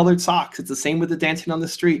multicolored socks. It's the same with the dancing on the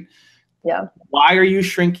street. Yeah. Why are you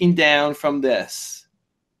shrinking down from this?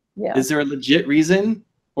 Yeah. Is there a legit reason,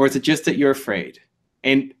 or is it just that you're afraid?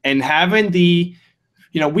 And having the,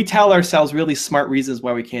 we tell ourselves really smart reasons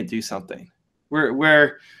why we can't do something.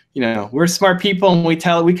 We're smart people, and we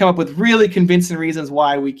come up with really convincing reasons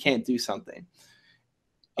why we can't do something.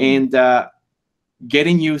 And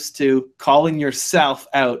getting used to calling yourself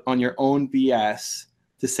out on your own BS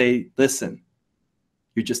to say, listen,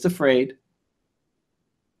 you're just afraid.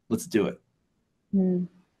 Let's do it.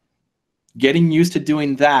 Getting used to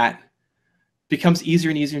doing that becomes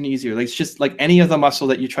easier and easier and easier. Like, it's just like any other muscle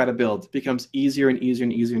that you try to build, it becomes easier and easier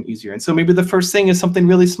and easier and easier. And so maybe the first thing is something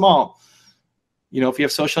really small. If you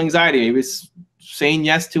have social anxiety, maybe it's saying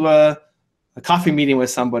yes to a coffee meeting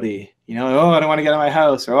with somebody. I don't want to get out of my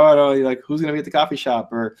house, or who's going to be at the coffee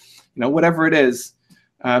shop, or whatever it is.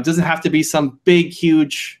 It doesn't have to be some big,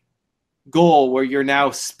 huge goal where you're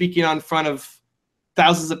now speaking on front of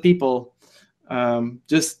thousands of people.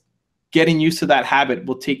 Just getting used to that habit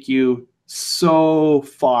will take you so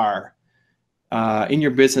far in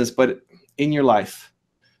your business, but in your life.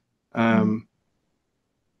 And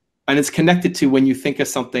it's connected to when you think of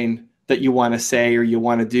something that you want to say or you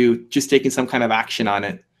want to do, just taking some kind of action on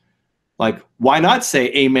it. Like, why not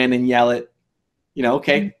say amen and yell it?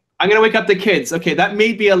 Okay, I'm going to wake up the kids. Okay, that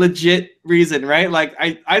may be a legit reason, right? Like,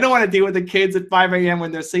 I don't want to deal with the kids at 5 a.m.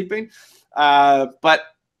 when they're sleeping. But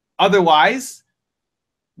otherwise,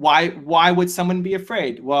 why would someone be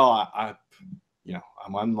afraid? Well,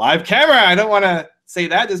 I'm on live camera. I don't want to say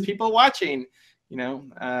that. There's people watching,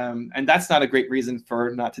 and that's not a great reason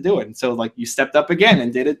for not to do it. And so, like, you stepped up again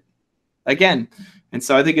and did it again. And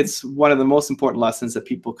so I think it's one of the most important lessons that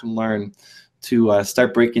people can learn to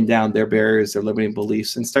start breaking down their barriers, their limiting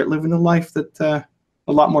beliefs, and start living a life that's a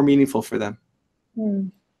lot more meaningful for them.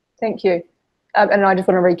 Thank you. And I just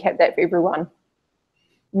want to recap that for everyone.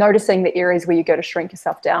 Noticing the areas where you go to shrink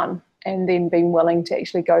yourself down, and then being willing to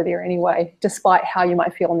actually go there anyway, despite how you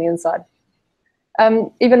might feel on the inside.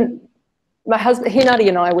 Even my husband, Hinari,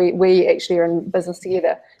 and I, we actually are in business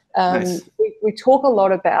together. Nice. We talk a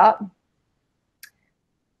lot about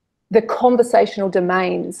the conversational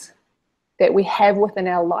domains that we have within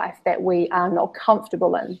our life that we are not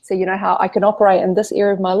comfortable in. So how I can operate in this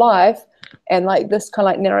area of my life, and like this kind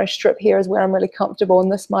of like narrow strip here is where I'm really comfortable, and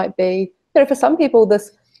this might be, for some people,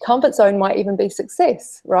 this comfort zone might even be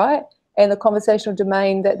success, right? And the conversational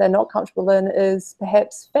domain that they're not comfortable in is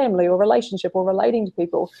perhaps family or relationship or relating to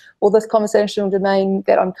people. Or this conversational domain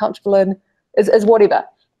that I'm comfortable in is whatever.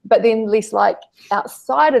 But then less like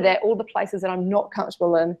outside of that, all the places that I'm not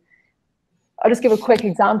comfortable in. I'll just give a quick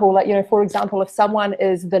example. Like, for example, if someone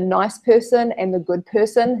is the nice person and the good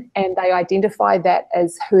person, and they identify that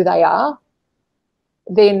as who they are,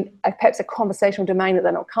 then perhaps a conversational domain that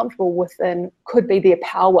they're not comfortable within could be their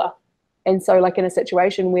power. And so, like, in a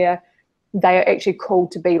situation where they are actually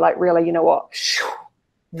called to be like, really,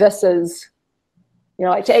 this is,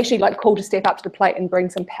 like, to actually like called to step up to the plate and bring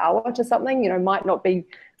some power to something, might not be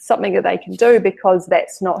something that they can do because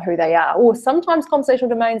that's not who they are. Or sometimes conversational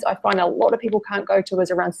domains I find a lot of people can't go to is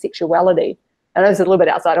around sexuality. And it's a little bit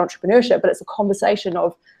outside entrepreneurship, but it's a conversation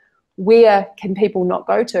of where can people not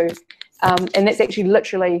go to? And that's actually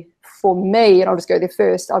literally for me, and I'll just go there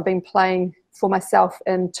first, I've been playing for myself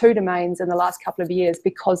in 2 domains in the last couple of years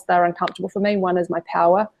because they're uncomfortable for me. One is my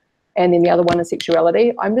power, and then the other one is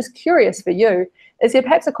sexuality. I'm just curious for you, is there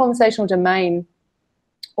perhaps a conversational domain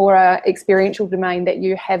or a experiential domain that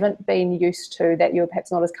you haven't been used to, that you're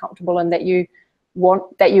perhaps not as comfortable in, that you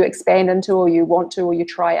want, that you expand into, or you want to, or you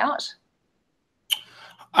try out?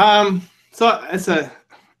 So it's a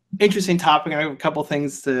interesting topic. I have a couple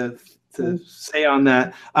things to say on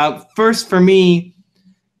that. First, for me,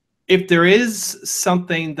 if there is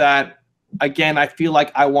something that again, I feel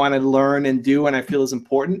like I want to learn and do, and I feel is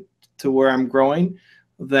important to where I'm growing,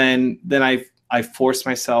 then I force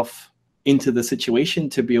myself into the situation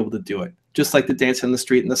to be able to do it. Just like the dance on the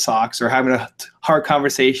street in the socks, or having a hard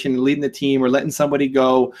conversation, leading the team, or letting somebody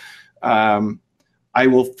go. I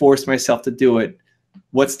will force myself to do it.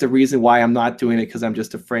 What's the reason why I'm not doing it? Because I'm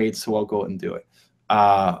just afraid, so I'll go out and do it.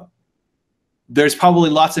 There's probably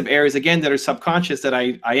lots of areas, again, that are subconscious that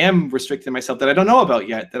I am restricting myself, that I don't know about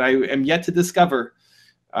yet, that I am yet to discover.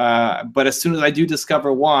 But as soon as I do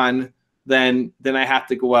discover one, then I have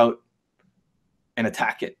to go out and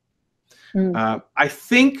attack it. I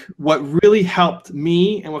think what really helped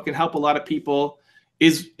me, and what can help a lot of people,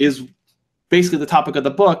 is basically the topic of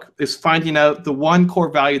the book, is finding out the one core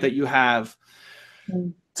value that you have,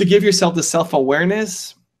 to give yourself the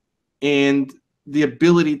self-awareness and the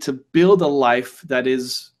ability to build a life that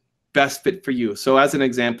is best fit for you. So as an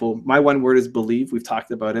example, my one word is believe. We've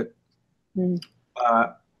talked about it.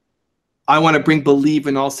 I want to bring believe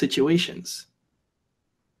in all situations.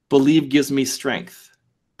 Believe gives me strength.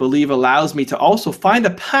 Believe allows me to also find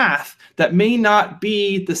a path that may not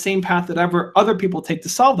be the same path that other people take to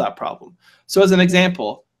solve that problem. So as an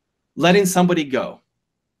example, letting somebody go.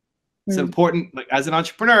 It's important, like as an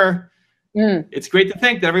entrepreneur, it's great to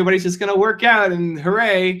think that everybody's just going to work out and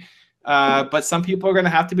hooray. But some people are going to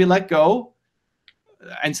have to be let go.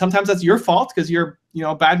 And sometimes that's your fault because you're,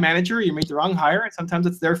 a bad manager, you made the wrong hire. And sometimes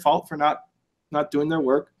it's their fault for not doing their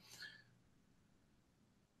work.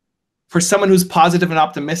 For someone who's positive and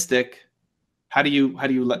optimistic, how do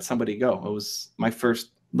you let somebody go? It was my first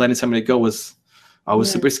letting somebody go was, I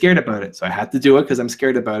was super scared about it. So I had to do it because I'm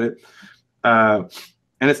scared about it.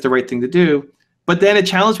 And it's the right thing to do. But then it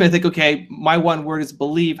challenged me. I think, okay, my one word is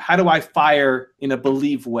believe. How do I fire in a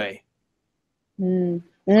believe way? All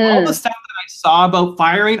the stuff that I saw about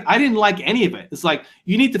firing, I didn't like any of it. It's like,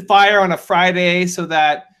 you need to fire on a Friday so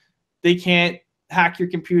that they can't hack your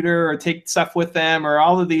computer or take stuff with them, or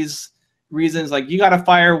all of these reasons. Like, you got to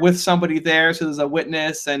fire with somebody there so there's a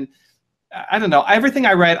witness. And I don't know. Everything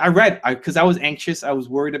I read because I was anxious. I was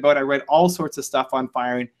worried about it. I read all sorts of stuff on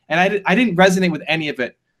firing, and I didn't resonate with any of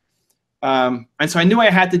it. And so I knew I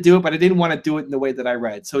had to do it, but I didn't want to do it in the way that I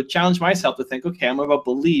read. So it challenged myself to think, okay, I'm about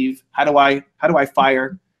believe. How do I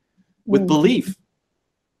fire with belief?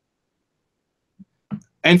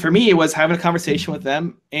 And for me, it was having a conversation with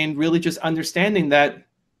them and really just understanding that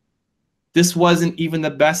this wasn't even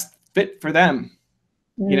the best fit for them.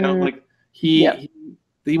 Like he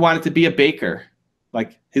wanted to be a baker.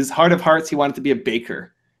 Like, his heart of hearts, he wanted to be a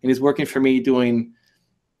baker. And he's working for me doing,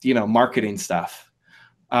 marketing stuff.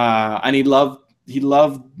 And he loved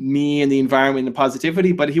me and the environment and the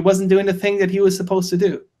positivity, but he wasn't doing the thing that he was supposed to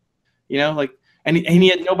do. And he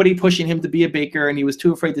had nobody pushing him to be a baker, and he was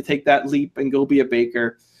too afraid to take that leap and go be a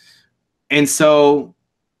baker. And so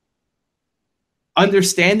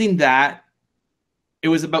understanding that, it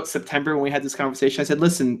was about September when we had this conversation. I said,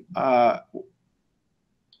 listen, I'll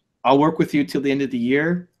work with you till the end of the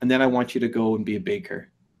year, and then I want you to go and be a baker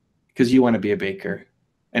because you want to be a baker.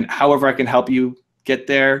 And however I can help you get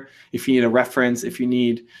there, if you need a reference, if you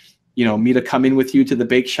need, me to come in with you to the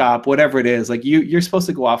bake shop, whatever it is, like you're supposed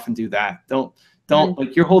to go off and do that. Don't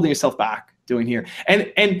like, you're holding yourself back doing here.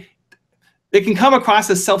 And it can come across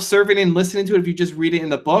as self-serving and listening to it if you just read it in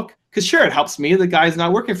the book. Because sure, it helps me. The guy's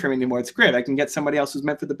not working for me anymore. It's great. I can get somebody else who's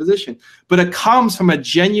meant for the position. But it comes from a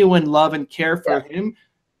genuine love and care for him,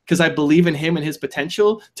 because I believe in him and his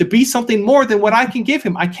potential to be something more than what I can give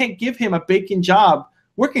him. I can't give him a baking job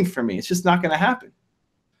working for me. It's just not going to happen.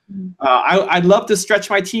 I'd love to stretch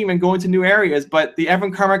my team and go into new areas, but the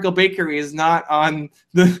Evan Carmichael Bakery is not on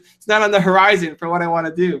the horizon for what I want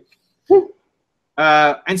to do.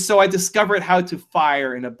 And so I discovered how to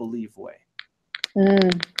fire in a believe way.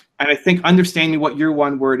 And I think understanding what your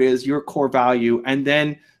one word is, your core value, and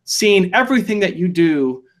then seeing everything that you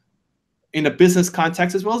do in a business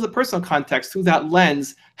context as well as a personal context through that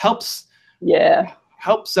lens helps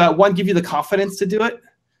one, give you the confidence to do it,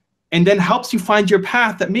 and then helps you find your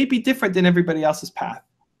path that may be different than everybody else's path.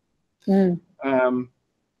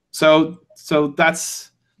 So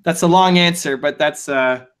that's a long answer, but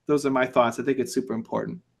those are my thoughts. I think it's super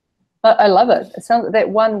important. I love it. It sounds like that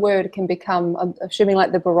one word can become, I'm assuming,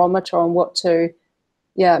 like the barometer on what to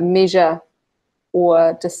measure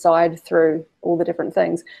or decide through all the different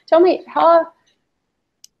things. Tell me how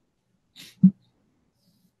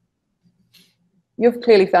you've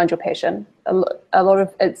clearly found your passion. A lot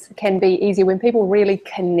of it can be easy when people really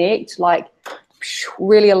connect, like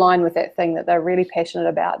really align with that thing that they're really passionate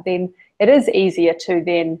about, then it is easier to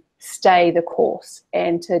then stay the course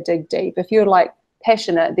and to dig deep. If you're like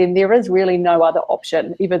passionate, then there is really no other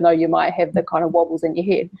option, even though you might have the kind of wobbles in your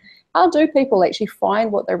head. How do people actually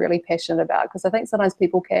find what they're really passionate about? Because I think sometimes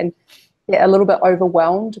people can get a little bit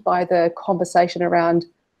overwhelmed by the conversation around,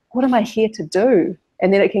 what am I here to do?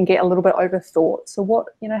 And then it can get a little bit overthought. So what,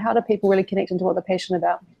 how do people really connect into what they're passionate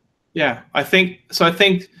about? Yeah, I think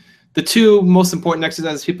the two most important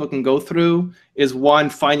exercises people can go through is, one,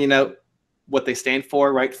 finding out what they stand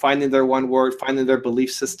for, right? Finding their one word, finding their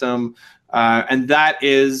belief system. And that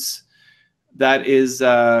is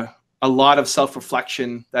a lot of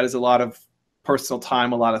self-reflection. That is a lot of personal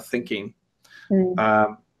time, a lot of thinking.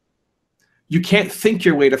 You can't think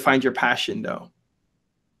your way to find your passion, though.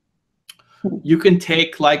 You can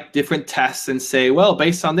take like different tests and say, well,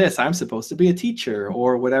 based on this, I'm supposed to be a teacher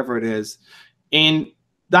or whatever it is. And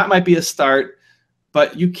that might be a start,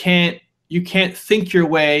 but you can't think your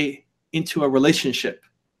way into a relationship.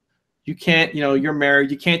 You can't, you're married.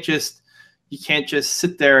 You can't just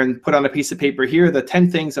sit there and put on a piece of paper, here are the 10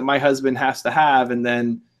 things that my husband has to have, and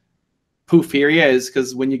then poof, here he is.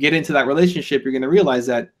 Because when you get into that relationship, you're going to realize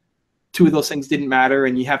that 2 of those things didn't matter,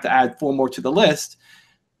 and you have to add 4 more to the list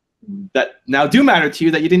that now do matter to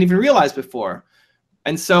you that you didn't even realize before.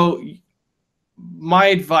 And so my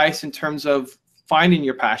advice in terms of finding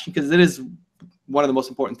your passion, because it is one of the most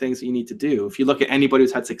important things that you need to do. If you look at anybody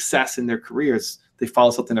who's had success in their careers, they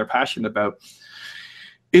follow something they're passionate about,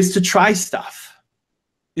 is to try stuff,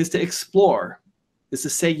 is to explore, is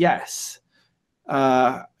to say yes.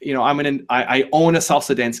 I own a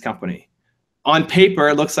salsa dance company. On paper,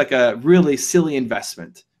 it looks like a really silly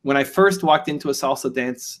investment. When I first walked into a salsa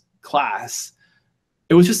dance class,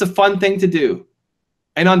 it was just a fun thing to do.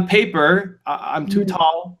 And on paper, I'm too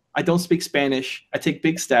tall. I don't speak Spanish. I take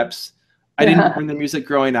big steps. I didn't learn the music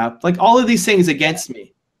growing up. Like, all of these things against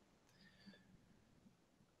me.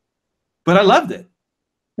 But I loved it.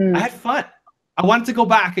 I had fun. I wanted to go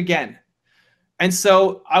back again. And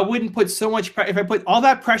so I wouldn't put so much pressure. If I put all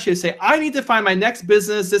that pressure to say, I need to find my next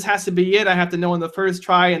business, this has to be it, I have to know in the first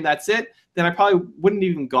try and that's it, then I probably wouldn't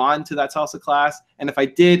even gone to that salsa class. And if I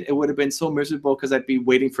did, it would have been so miserable because I'd be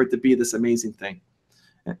waiting for it to be this amazing thing.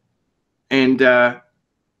 And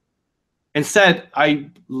instead, I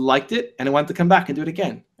liked it and I wanted to come back and do it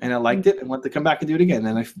again. And I liked it and wanted to come back and do it again.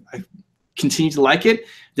 And I continued to like it.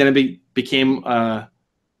 Then I became a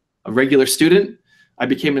regular student. I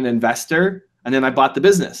became an investor. And then I bought the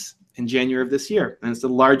business in January of this year. And it's the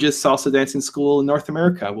largest salsa dancing school in North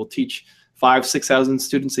America. We'll teach 5,000-6,000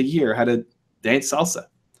 students a year how to dance salsa.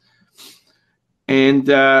 And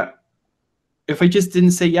if I just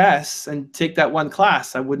didn't say yes and take that one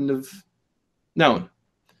class, I wouldn't have known.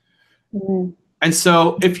 And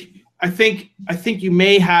so I think you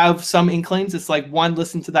may have some inklings. It's like, one,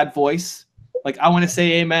 listen to that voice. Like, I want to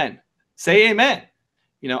say amen. Say amen.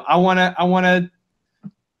 I want to,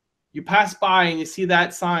 you pass by and you see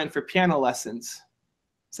that sign for piano lessons.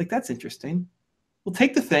 It's like, that's interesting. Well,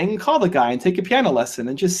 take the thing and call the guy and take a piano lesson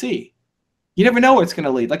and just see. You never know where it's going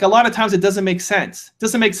to lead. Like, a lot of times it doesn't make sense. It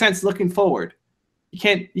doesn't make sense looking forward. You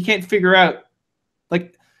can't figure out,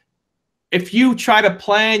 like, if you try to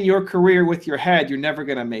plan your career with your head, you're never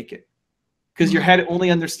going to make it, because your head only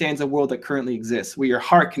understands a world that currently exists, where your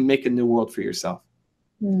heart can make a new world for yourself.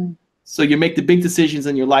 So you make the big decisions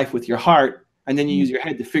in your life with your heart, and then you use your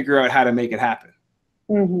head to figure out how to make it happen.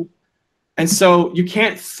 And so you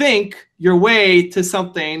can't think your way to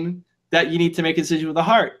something that you need to make a decision with the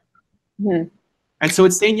heart. And so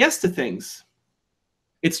it's saying yes to things.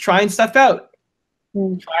 It's trying stuff out.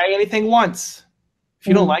 Try anything once. If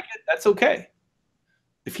you don't like it, that's okay.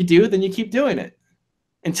 If you do, then you keep doing it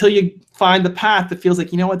until you find the path that feels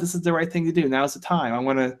like, you know what, this is the right thing to do. Now's the time. I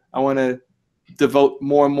want to devote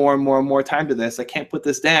more and more and more and more time to this. I can't put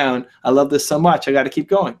this down. I love this so much. I got to keep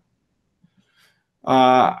going.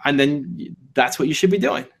 And then that's what you should be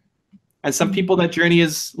doing. And some people, that journey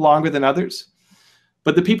is longer than others.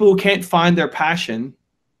 But the people who can't find their passion,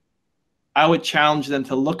 I would challenge them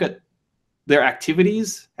to look at their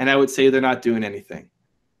activities, and I would say they're not doing anything.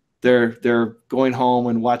 They're going home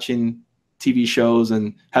and watching TV shows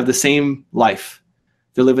and have the same life.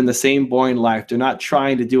 They're living the same boring life. They're not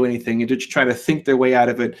trying to do anything. They're just trying to think their way out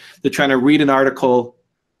of it. They're trying to read an article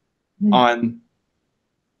on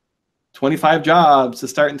 25 jobs to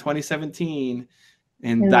start in 2017,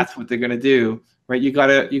 and that's what they're going to do, right? You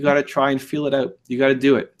gotta try and feel it out. You got to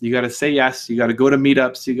do it. You got to say yes. You got to go to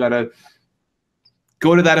meetups. You got to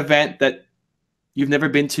go to that event that you've never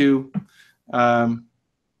been to,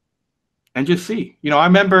 and just see. I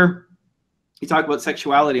remember you talk about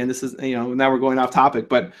sexuality, and this is, now we're going off topic,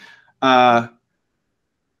 but I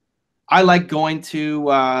like going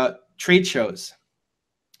to trade shows.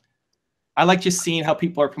 I like just seeing how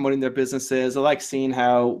people are promoting their businesses. I like seeing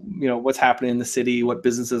how, what's happening in the city, what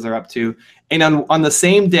businesses are up to. And on the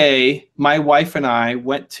same day, my wife and I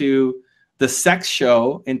went to the sex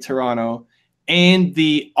show in Toronto and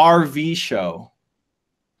the RV show.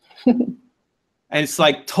 And it's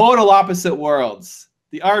like total opposite worlds.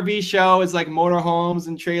 The RV show is like motorhomes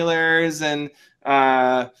and trailers and,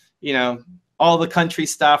 all the country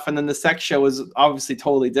stuff. And then the sex show was obviously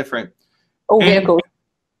totally different. All vehicles.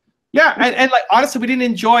 Yeah, and like honestly, we didn't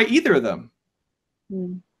enjoy either of them.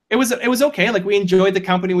 It was okay. Like we enjoyed the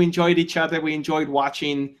company, we enjoyed each other, we enjoyed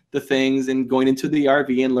watching the things and going into the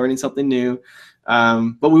RV and learning something new.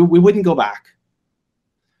 But we wouldn't go back.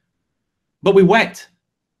 But we went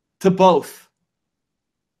to both,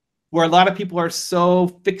 where a lot of people are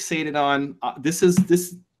so fixated on this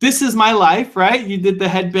is my life, right? You did the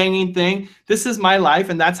headbanging thing. This is my life,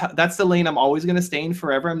 and that's the lane I'm always going to stay in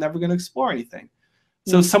forever. I'm never going to explore anything.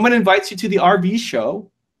 So if someone invites you to the RV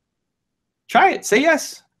show, try it. Say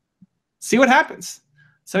yes. See what happens.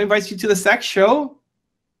 Someone invites you to the sex show,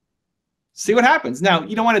 see what happens. Now,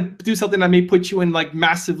 you don't want to do something that may put you in like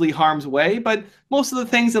massively harm's way, but most of the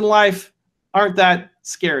things in life aren't that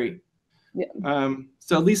scary. Yeah.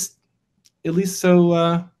 So at least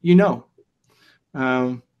so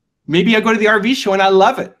maybe I go to the RV show and I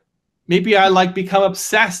love it. Maybe I like become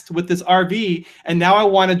obsessed with this RV, and now I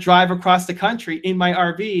want to drive across the country in my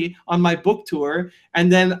RV on my book tour,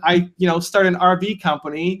 and then I start an RV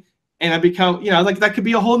company, and I become like that could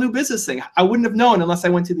be a whole new business thing. I wouldn't have known unless I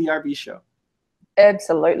went to the RV show.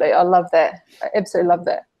 Absolutely, I love that. I absolutely love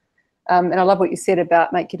that, and I love what you said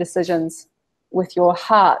about make your decisions with your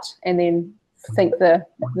heart, and then think the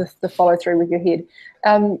follow through with your head.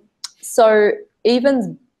 So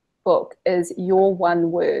Evan's book is your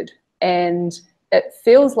one word. And it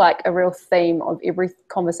feels like a real theme of every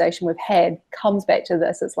conversation we've had comes back to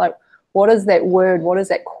this. It's like, what is that word? What is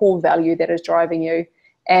that core value that is driving you?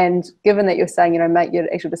 And given that you're saying, make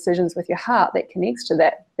your actual decisions with your heart, that connects to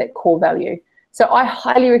that core value. So I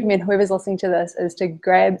highly recommend whoever's listening to this is to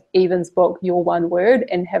grab Evan's book, Your One Word,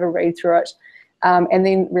 and have a read through it, and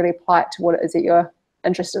then really apply it to what it is that you're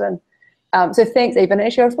interested in. So thanks, Evan.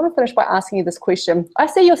 Actually, I just want to finish by asking you this question. I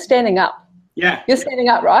see you're standing up. Yeah. You're standing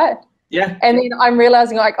up, right? Yeah. And then I'm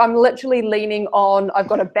realizing like I'm literally leaning on, I've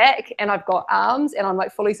got a back and I've got arms and I'm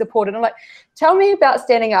like fully supported. I'm like, tell me about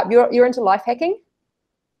standing up. You're into life hacking?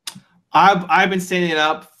 I've been standing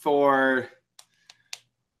up for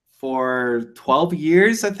 12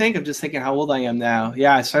 years, I think. I'm just thinking how old I am now.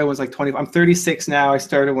 Yeah, I started when I was like 20. I'm 36 now. I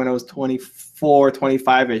started when I was 24,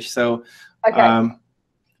 25-ish. So okay.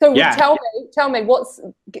 So yeah. Tell me what's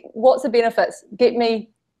the benefits?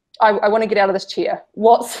 I want to get out of this chair.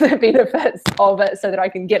 What's the benefits of it so that I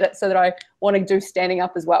can get it, so that I want to do standing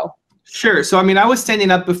up as well? Sure. So, I was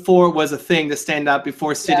standing up before it was a thing to stand up,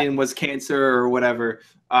 before sitting was cancer or whatever.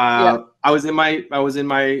 I was in my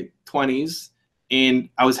 20s and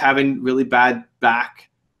I was having really bad back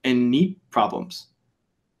and knee problems.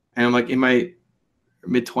 And I'm like in my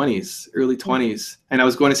mid-20s, early 20s. And I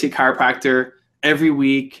was going to see a chiropractor every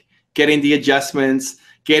week, getting the adjustments,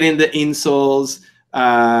 getting the insoles,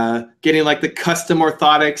 getting like the custom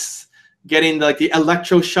orthotics, getting like the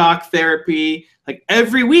electroshock therapy. Like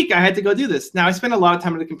every week I had to go do this. Now I spend a lot of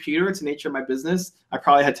time on the computer. It's the nature of my business. I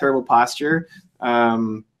probably had terrible posture.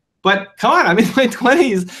 But come on, I'm in my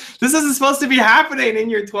 20s. This isn't supposed to be happening in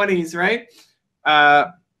your 20s, right?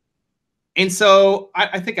 And so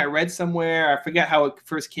I think I read somewhere, I forget how it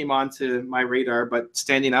first came onto my radar, but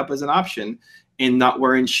standing up is an option and not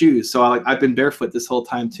wearing shoes. So I've been barefoot this whole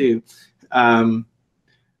time too.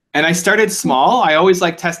 And I started small. I always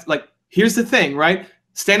test, here's the thing, right?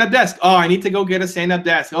 Stand-up desk. Oh, I need to go get a stand-up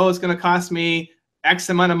desk. Oh, it's going to cost me X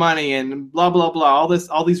amount of money and blah, blah, blah.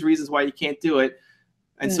 All these reasons why you can't do it.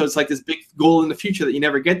 And so it's like this big goal in the future that you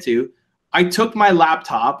never get to. I took my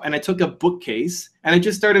laptop and I took a bookcase and I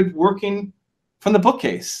just started working from the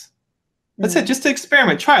bookcase. That's it, just to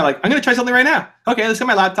experiment. Try, I'm going to try something right now. Okay, let's get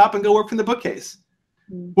my laptop and go work from the bookcase.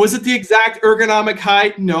 Was it the exact ergonomic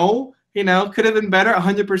height? No. Could have been better,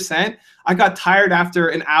 100%. I got tired after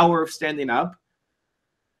an hour of standing up,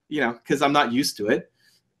 because I'm not used to it.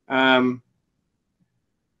 And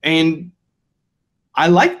I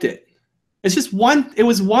liked it. It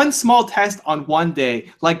was one small test on one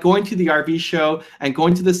day, like going to the RV show and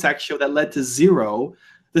going to the sex show that led to 0.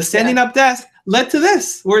 The standing up desk led to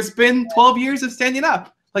this, where it's been 12 years of standing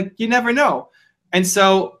up. You never know. And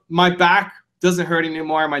so my back doesn't hurt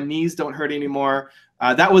anymore. My knees don't hurt anymore.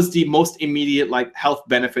 That was the most immediate health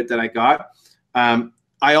benefit that I got.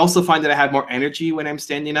 I also find that I have more energy when I'm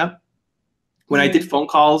standing up. When I did phone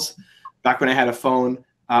calls, back when I had a phone,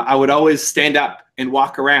 I would always stand up and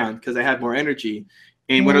walk around because I had more energy.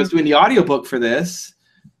 And when I was doing the audiobook for this,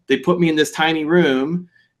 they put me in this tiny room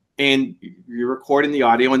and you're recording the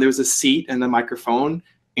audio, and there was a seat and a microphone,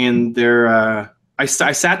 and I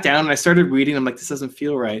sat down and I started reading. I'm like, this doesn't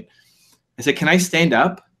feel right. I said, can I stand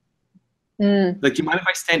up? Like, do you mind if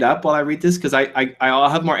I stand up while I read this? Because I'll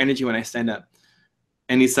have more energy when I stand up.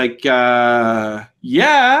 And he's like, yeah,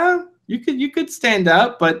 you could stand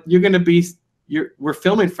up, but you're going to be, we're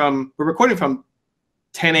recording from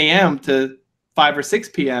 10 a.m. to 5 or 6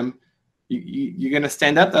 p.m. You're going to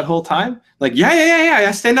stand up that whole time? Like, yeah.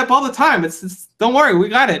 I stand up all the time. It's don't worry, we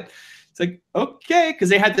got it. It's like, okay, because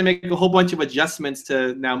they had to make a whole bunch of adjustments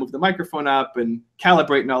to now move the microphone up and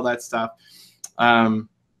calibrate and all that stuff.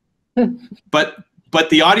 But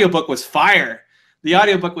the audiobook was fire. The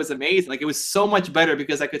audiobook was amazing. Like, it was so much better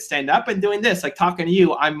because I could stand up, and doing this, like talking to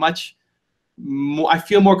you, I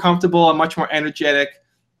feel more comfortable. I'm much more energetic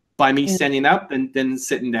by me standing up than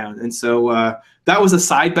sitting down. And so that was a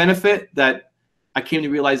side benefit that I came to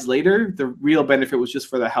realize later. The real benefit was just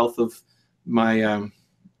for the health of my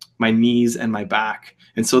my knees and my back.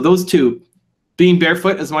 And so those two, being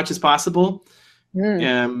barefoot as much as possible,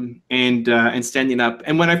 and standing up.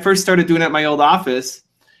 And when I first started doing it at my old office,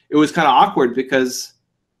 it was kind of awkward because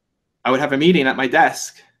I would have a meeting at my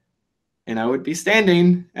desk and I would be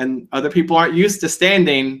standing, and other people aren't used to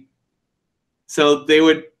standing. So they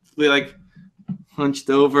would be like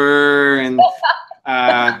hunched over, and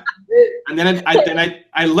then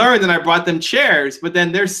I learned and I brought them chairs, but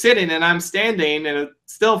then they're sitting and I'm standing, and it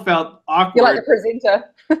still felt awkward. You're like a presenter.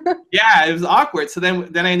 Yeah, it was awkward. So then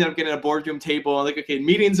I ended up getting a boardroom table. Like, okay,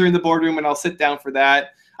 meetings are in the boardroom, and I'll sit down for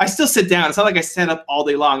that. I still sit down. It's not like I stand up all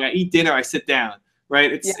day long. I eat dinner, I sit down,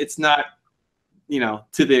 right? It's not,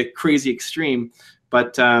 to the crazy extreme.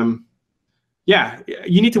 But yeah,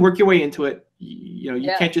 you need to work your way into it.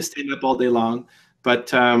 You can't just stand up all day long.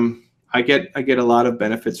 But I get a lot of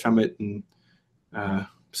benefits from it, and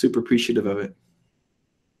super appreciative of it.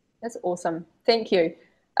 That's awesome. Thank you.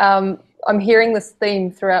 I'm hearing this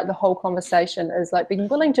theme throughout the whole conversation, is like being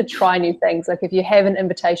willing to try new things. Like, if you have an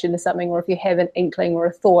invitation to something, or if you have an inkling or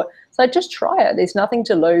a thought, so just try it. There's nothing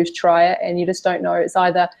to lose. Try it, and you just don't know. It's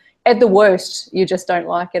either, at the worst, you just don't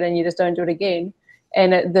like it and you just don't do it again,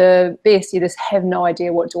 and at the best, you just have no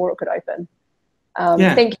idea what door it could open.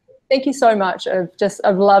 Thank you so much.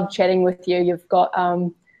 I've loved chatting with you. You've got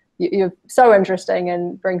you're so interesting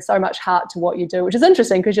and bring so much heart to what you do, which is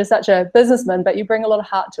interesting because you're such a businessman, but you bring a lot of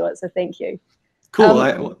heart to it. So thank you. Cool.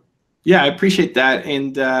 I appreciate that.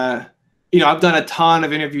 And, I've done a ton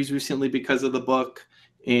of interviews recently because of the book,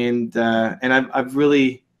 and I've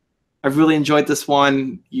really enjoyed this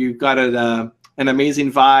one. You've got an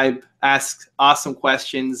amazing vibe, ask awesome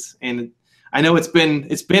questions. And I know it's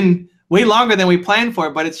been way longer than we planned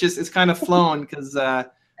for, but it's kind of flown because,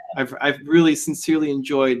 I've really sincerely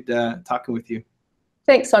enjoyed talking with you.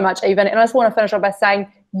 Thanks so much, Evan. And I just want to finish off by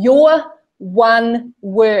saying your one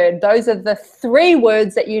word. Those are the 3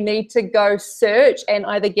 words that you need to go search and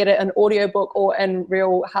either get it in audiobook or in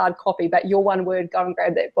real hard copy. But your one word, go and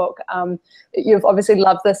grab that book. You've obviously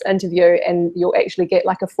loved this interview, and you'll actually get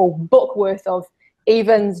like a full book worth of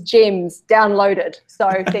Evan's gems downloaded. So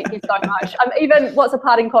thank you so much. Evan, what's a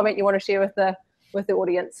parting comment you want to share with the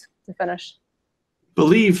audience to finish?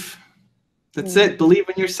 Believe. That's it. Believe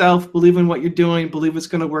in yourself. Believe in what you're doing. Believe it's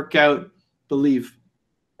going to work out. Believe.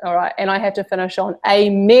 All right. And I have to finish on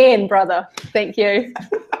amen, brother. Thank you.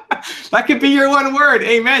 That could be your one word.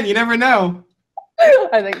 Amen. You never know.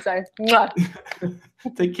 I think so.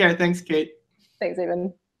 Take care. Thanks, Kate. Thanks,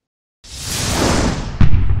 Evan.